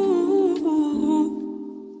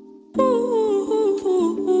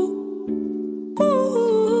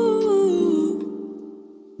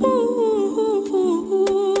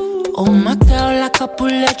 Oh, my girl like a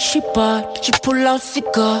bullet, she bought. She pull out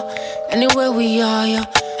cigar anywhere we are, yeah.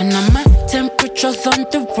 And now my temperature's on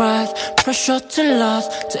the rise. Pressure to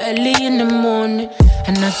last till early in the morning.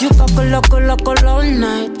 And as you goggle all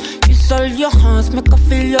night, you sold your hands, make her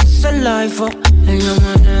feel your saliva. And you're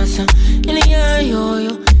my dancer in the yo-yo,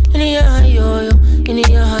 in the yo-yo, in the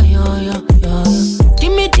yo-yo.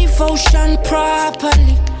 Give me devotion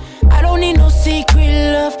properly. I don't need no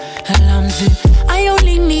secret love. I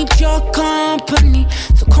only need your company.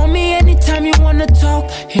 So call me anytime you wanna talk.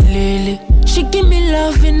 Hey Lily, she give me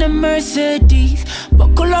love in the Mercedes.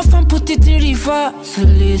 Buckle off and put it in reverse. So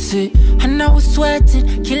listen, and I was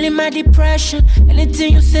sweating, killing my depression.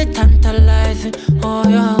 Anything you say tantalizing. Oh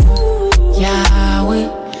yeah, Yahweh,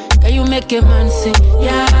 can you make a man say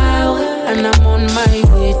Yahweh? And I'm on my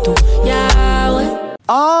way to Yahweh.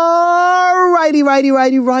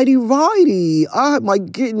 Righty. Oh my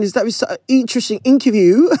goodness, that was such an interesting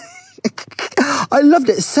interview. I loved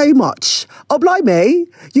it so much. Oh, blimey,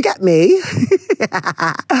 you get me.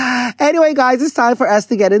 Anyway, guys, it's time for us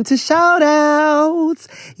to get into shout outs.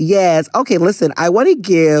 Yes. Okay, listen, I want to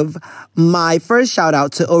give my first shout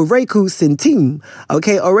out to Oreku Sintim.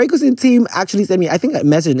 Okay, Oreku Sintim actually sent me, I think, a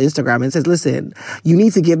message on Instagram and says, listen, you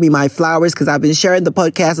need to give me my flowers because I've been sharing the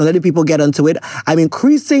podcast and letting people get onto it. I'm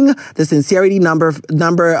increasing the sincerity number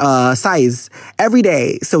size every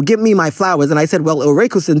day. So give me my flowers. And I said, well,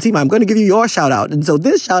 Oreku Sintim, I'm going to give you your shout out. out. And so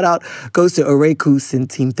this shout out goes to Oreku Sin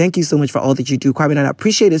Team. Thank you so much for all that you do, Kwame, and I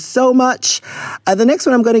appreciate it so much. The next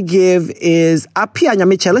one I'm going to give is Apia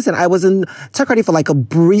Nyamiche. Listen, I was in Takrady for like a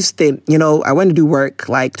brief stint. You know, I went to do work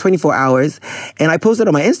like 24 hours and I posted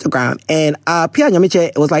on my Instagram, and Apia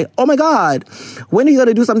Nyamiche was like, oh my God, when are you going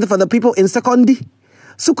to do something for the people in Sekondi?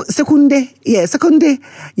 Secunde,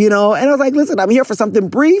 you know, and I was like, listen, I'm here for something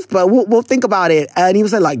brief, but we'll think about it. And he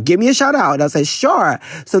was like, give me a shout out. And I said, sure.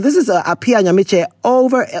 So this is Apia Nyamiche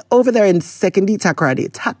over there in Sekondi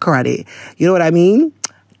Takrady. You know what I mean?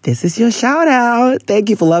 This is your shout out. Thank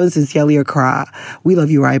you for loving Sincerely Accra. We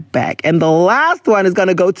love you right back. And the last one is going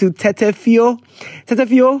to go to Tetefio.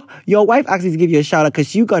 Tetefio, your wife asked me to give you a shout out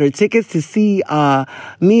because you got her tickets to see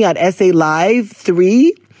me at SA Live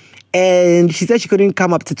 3. And she said she couldn't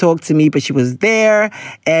come up to talk to me, but she was there,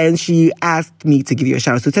 and she asked me to give you a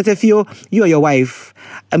shout out. So Tetefio, you and your wife,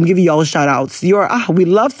 I'm giving you all shout outs. We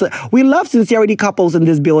love sincerity couples in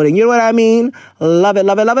this building. You know what I mean? Love it,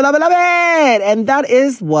 love it, love it, love it, love it. And that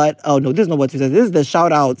is oh no, this is not what you said. This is the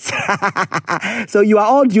shout outs. So you are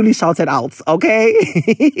all duly shouted out,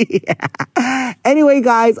 okay? Anyway,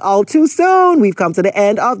 guys, all too soon, we've come to the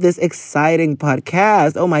end of this exciting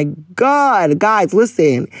podcast. Oh my God, guys,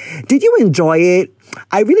 listen. Did you enjoy it?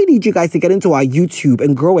 I really need you guys to get into our YouTube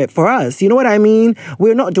and grow it for us. You know what I mean?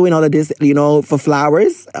 We're not doing all of this, you know, for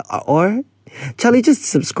flowers or... Charlie, just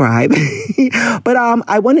subscribe. But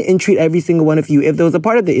I want to entreat every single one of you. If there was a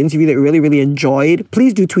part of the interview that you really, really enjoyed,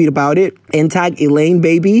 please do tweet about it and tag Elaine,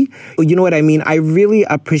 baby. You know what I mean? I really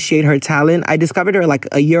appreciate her talent. I discovered her like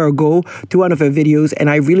a year ago through one of her videos, and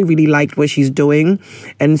I really, really liked what she's doing.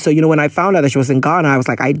 And so, you know, when I found out that she was in Ghana, I was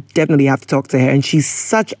like, I definitely have to talk to her. And she's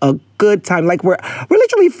such a good time. Like we're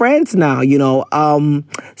literally friends now, you know.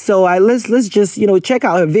 So let's just, you know, check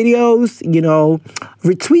out her videos, you know,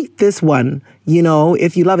 retweet this one, you know,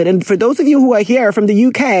 if you love it. And for those of you who are here from the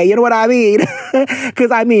UK, you know what I mean? Because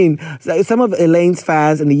I mean, some of Elaine's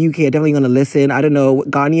fans in the UK are definitely going to listen. I don't know,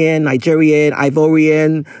 Ghanaian, Nigerian,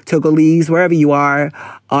 Ivorian, Togolese, wherever you are.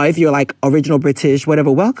 If you're like original British,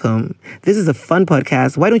 whatever, welcome. This is a fun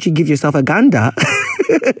podcast. Why don't you give yourself a ganda?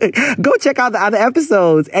 Go check out the other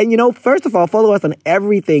episodes. And, you know, first of all, follow us on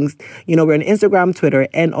everything. You know, we're on Instagram, Twitter,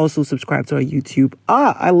 and also subscribe to our YouTube.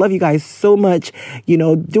 I love you guys so much. You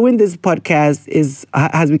know, doing this podcast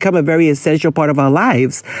has become a very essential part of our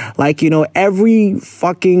lives. Like, you know, every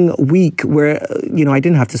fucking week where, you know, I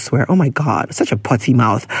didn't have to swear. Oh my God, such a putty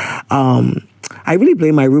mouth. I really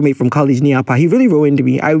blame my roommate from college, Niapa. He really ruined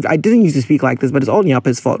me. I didn't used to speak like this, but it's all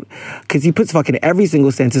Niapa's fault because he puts fuck in every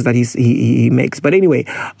single sentence that he makes. But anyway,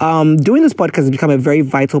 doing this podcast has become a very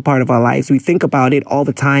vital part of our lives. We think about it all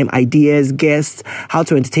the time, ideas, guests, how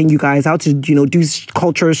to entertain you guys, how to, you know, do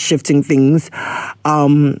culture shifting things.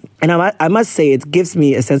 And I must say it gives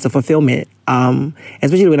me a sense of fulfillment.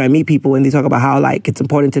 Especially when I meet people and they talk about how like it's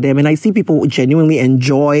important to them, and I see people genuinely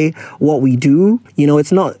enjoy what we do. You know,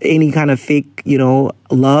 it's not any kind of fake, you know,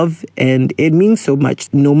 love, and it means so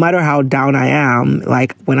much. No matter how down I am,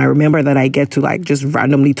 like when I remember that I get to like just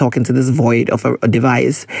randomly talk into this void of a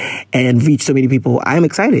device and reach so many people, I'm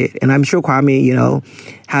excited. And I'm sure Kwame, you know,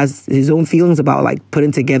 has his own feelings about like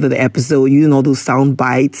putting together the episode, using all those sound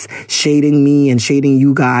bites, shading me and shading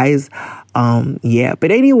you guys. Yeah,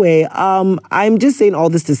 but anyway, I'm just saying all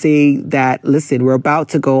this to say that, listen, we're about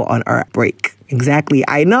to go on our break. Exactly.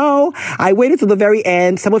 I know. I waited till the very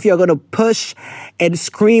end. Some of you are going to push and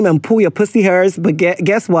scream and pull your pussy hairs, but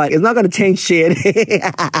guess what? It's not going to change shit.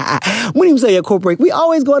 When you say a cold break, we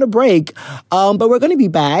always go on a break. But we're going to be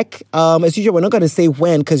back. As usual, we're not going to say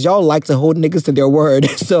when because y'all like to hold niggas to their word.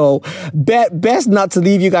 So best not to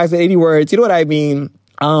leave you guys with any words. You know what I mean?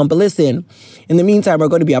 But listen, in the meantime, we're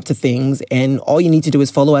going to be up to things, and all you need to do is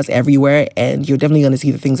follow us everywhere, and you're definitely going to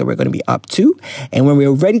see the things that we're going to be up to. And when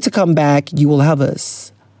we're ready to come back, you will have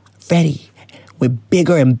us ready with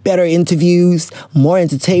bigger and better interviews, more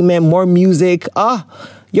entertainment, more music.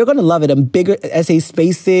 You're going to love it. And bigger essay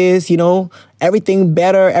spaces, you know, everything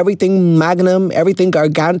better, everything magnum, everything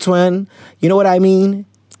gargantuan. You know what I mean?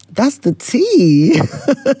 That's the tea.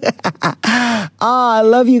 I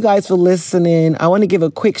love you guys for listening. I want to give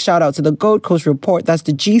a quick shout out to the Gold Coast Report. That's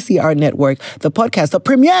the GCR network, the podcast, the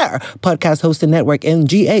premier podcast hosting network in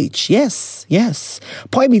GH. Yes.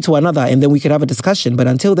 Point me to another and then we could have a discussion. But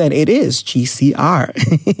until then, it is GCR.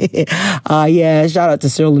 Yeah, shout out to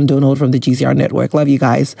Cyril and Donald from the GCR network. Love you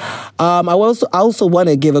guys. I also want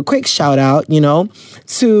to give a quick shout out, you know,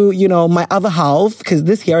 to, you know, my other half, because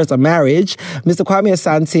this here is a marriage, Mr. Kwame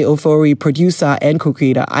Asante Ofori, producer and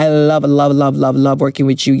co-creator. I love working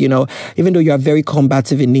with you, you know, even though you are very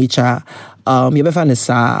combative in nature.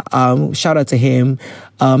 Shout out to him,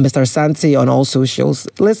 Mr. Asante on all socials.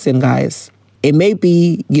 Listen, guys, it may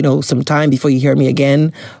be, some time before you hear me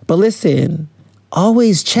again, but listen,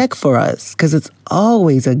 always check for us because it's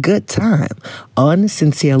always a good time on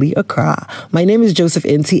Sincerely Accra. My name is Joseph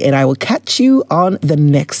Inti and I will catch you on the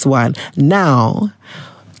next one. Now,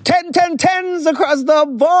 10, 10, 10s across the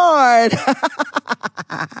board.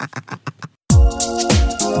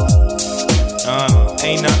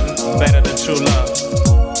 Ain't nothing better than true love.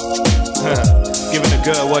 Giving a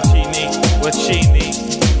girl what she need.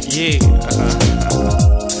 Yeah.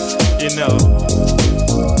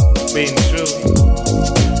 Being true.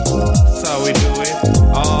 That's how we do it.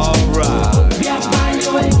 Alright.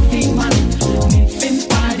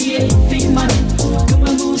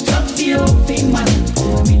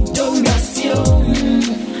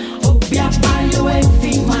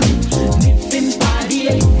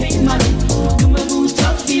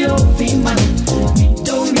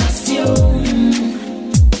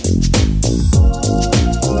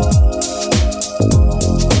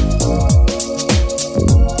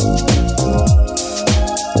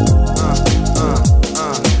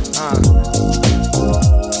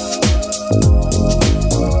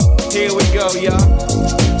 Here we go, y'all.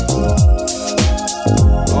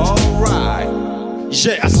 Alright.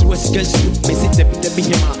 Yeah, as you against you, Missy Debbie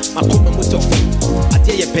Hema, my common with of I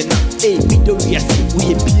tell you, Penna, hey, we don't yes,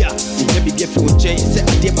 we appear. You never get from change, say, I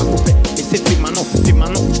dear Bacope, it's a Fimano,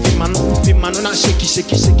 not shaky,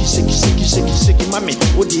 mommy.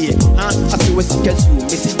 Oh dear, as you against you,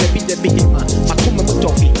 Missy Debbie Hema, my common with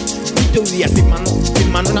of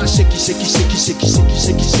Fimano, not shaky,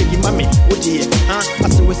 mommy. Oh dear,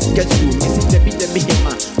 as you against you, Missy Debbie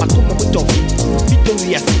Hema, my common with of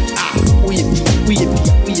we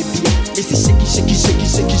it's a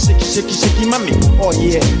shaky, mommy. Oh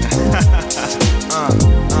yeah.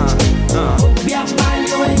 We are by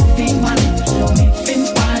your everything, man. We fin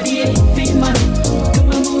party, everything, man.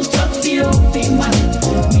 Come and move to feel, everything, man.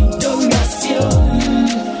 We don't gas you.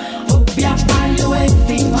 We are by your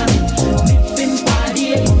everything, man. We fin party,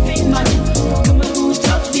 everything, man. Come and move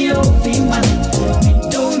to feel, everything, man. We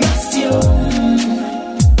don't gas you.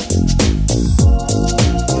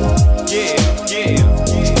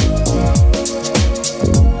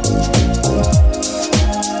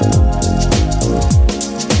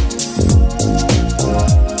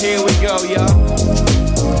 Here we go, y'all.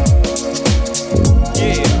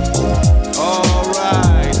 Yeah.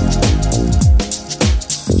 Alright.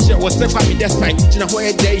 She was set by me this time, in a whole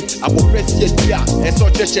day. I will press your dear, and so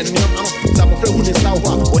just a new man. Some of them who is now,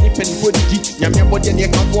 only penny for the deep, Yamia body and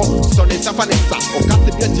come for, so they suffer the sack, or cut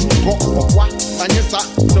the beauty of what, Vanessa,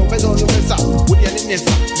 so better on the mesa, with the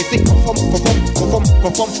Nessa, they think perform.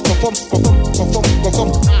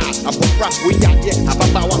 We are here,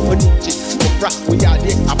 about our money. We are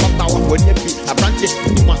there, about our when you be a branch in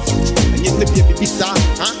Massa, and you be a baby star,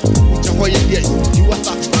 which are why you are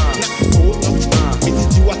that,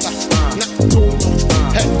 Mrs. You are that,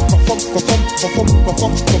 perform.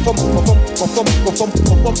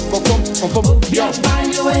 We are by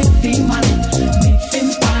your everything, man. We fin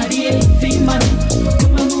party, everything, man.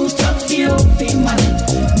 Come and move to feel, everything, man.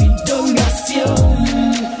 We don't gas you.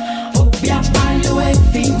 We are by your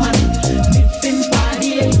everything, man. We fin party,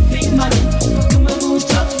 everything, man. Come and move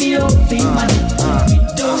to feel, everything, man. We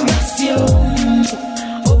don't gas you.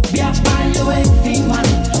 We are by your everything, man.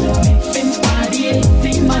 We fin party,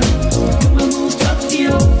 everything, man. Come and move to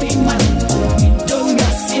feel, everything, man. We don't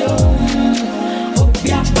gas you. We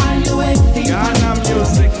are by your everything, man. Ghana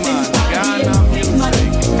music, man. Ghana music.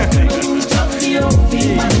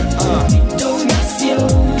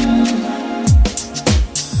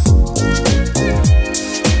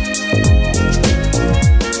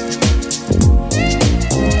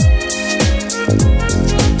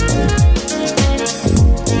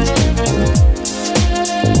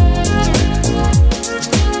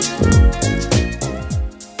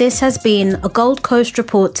 This has been a Gold Coast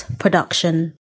Report production.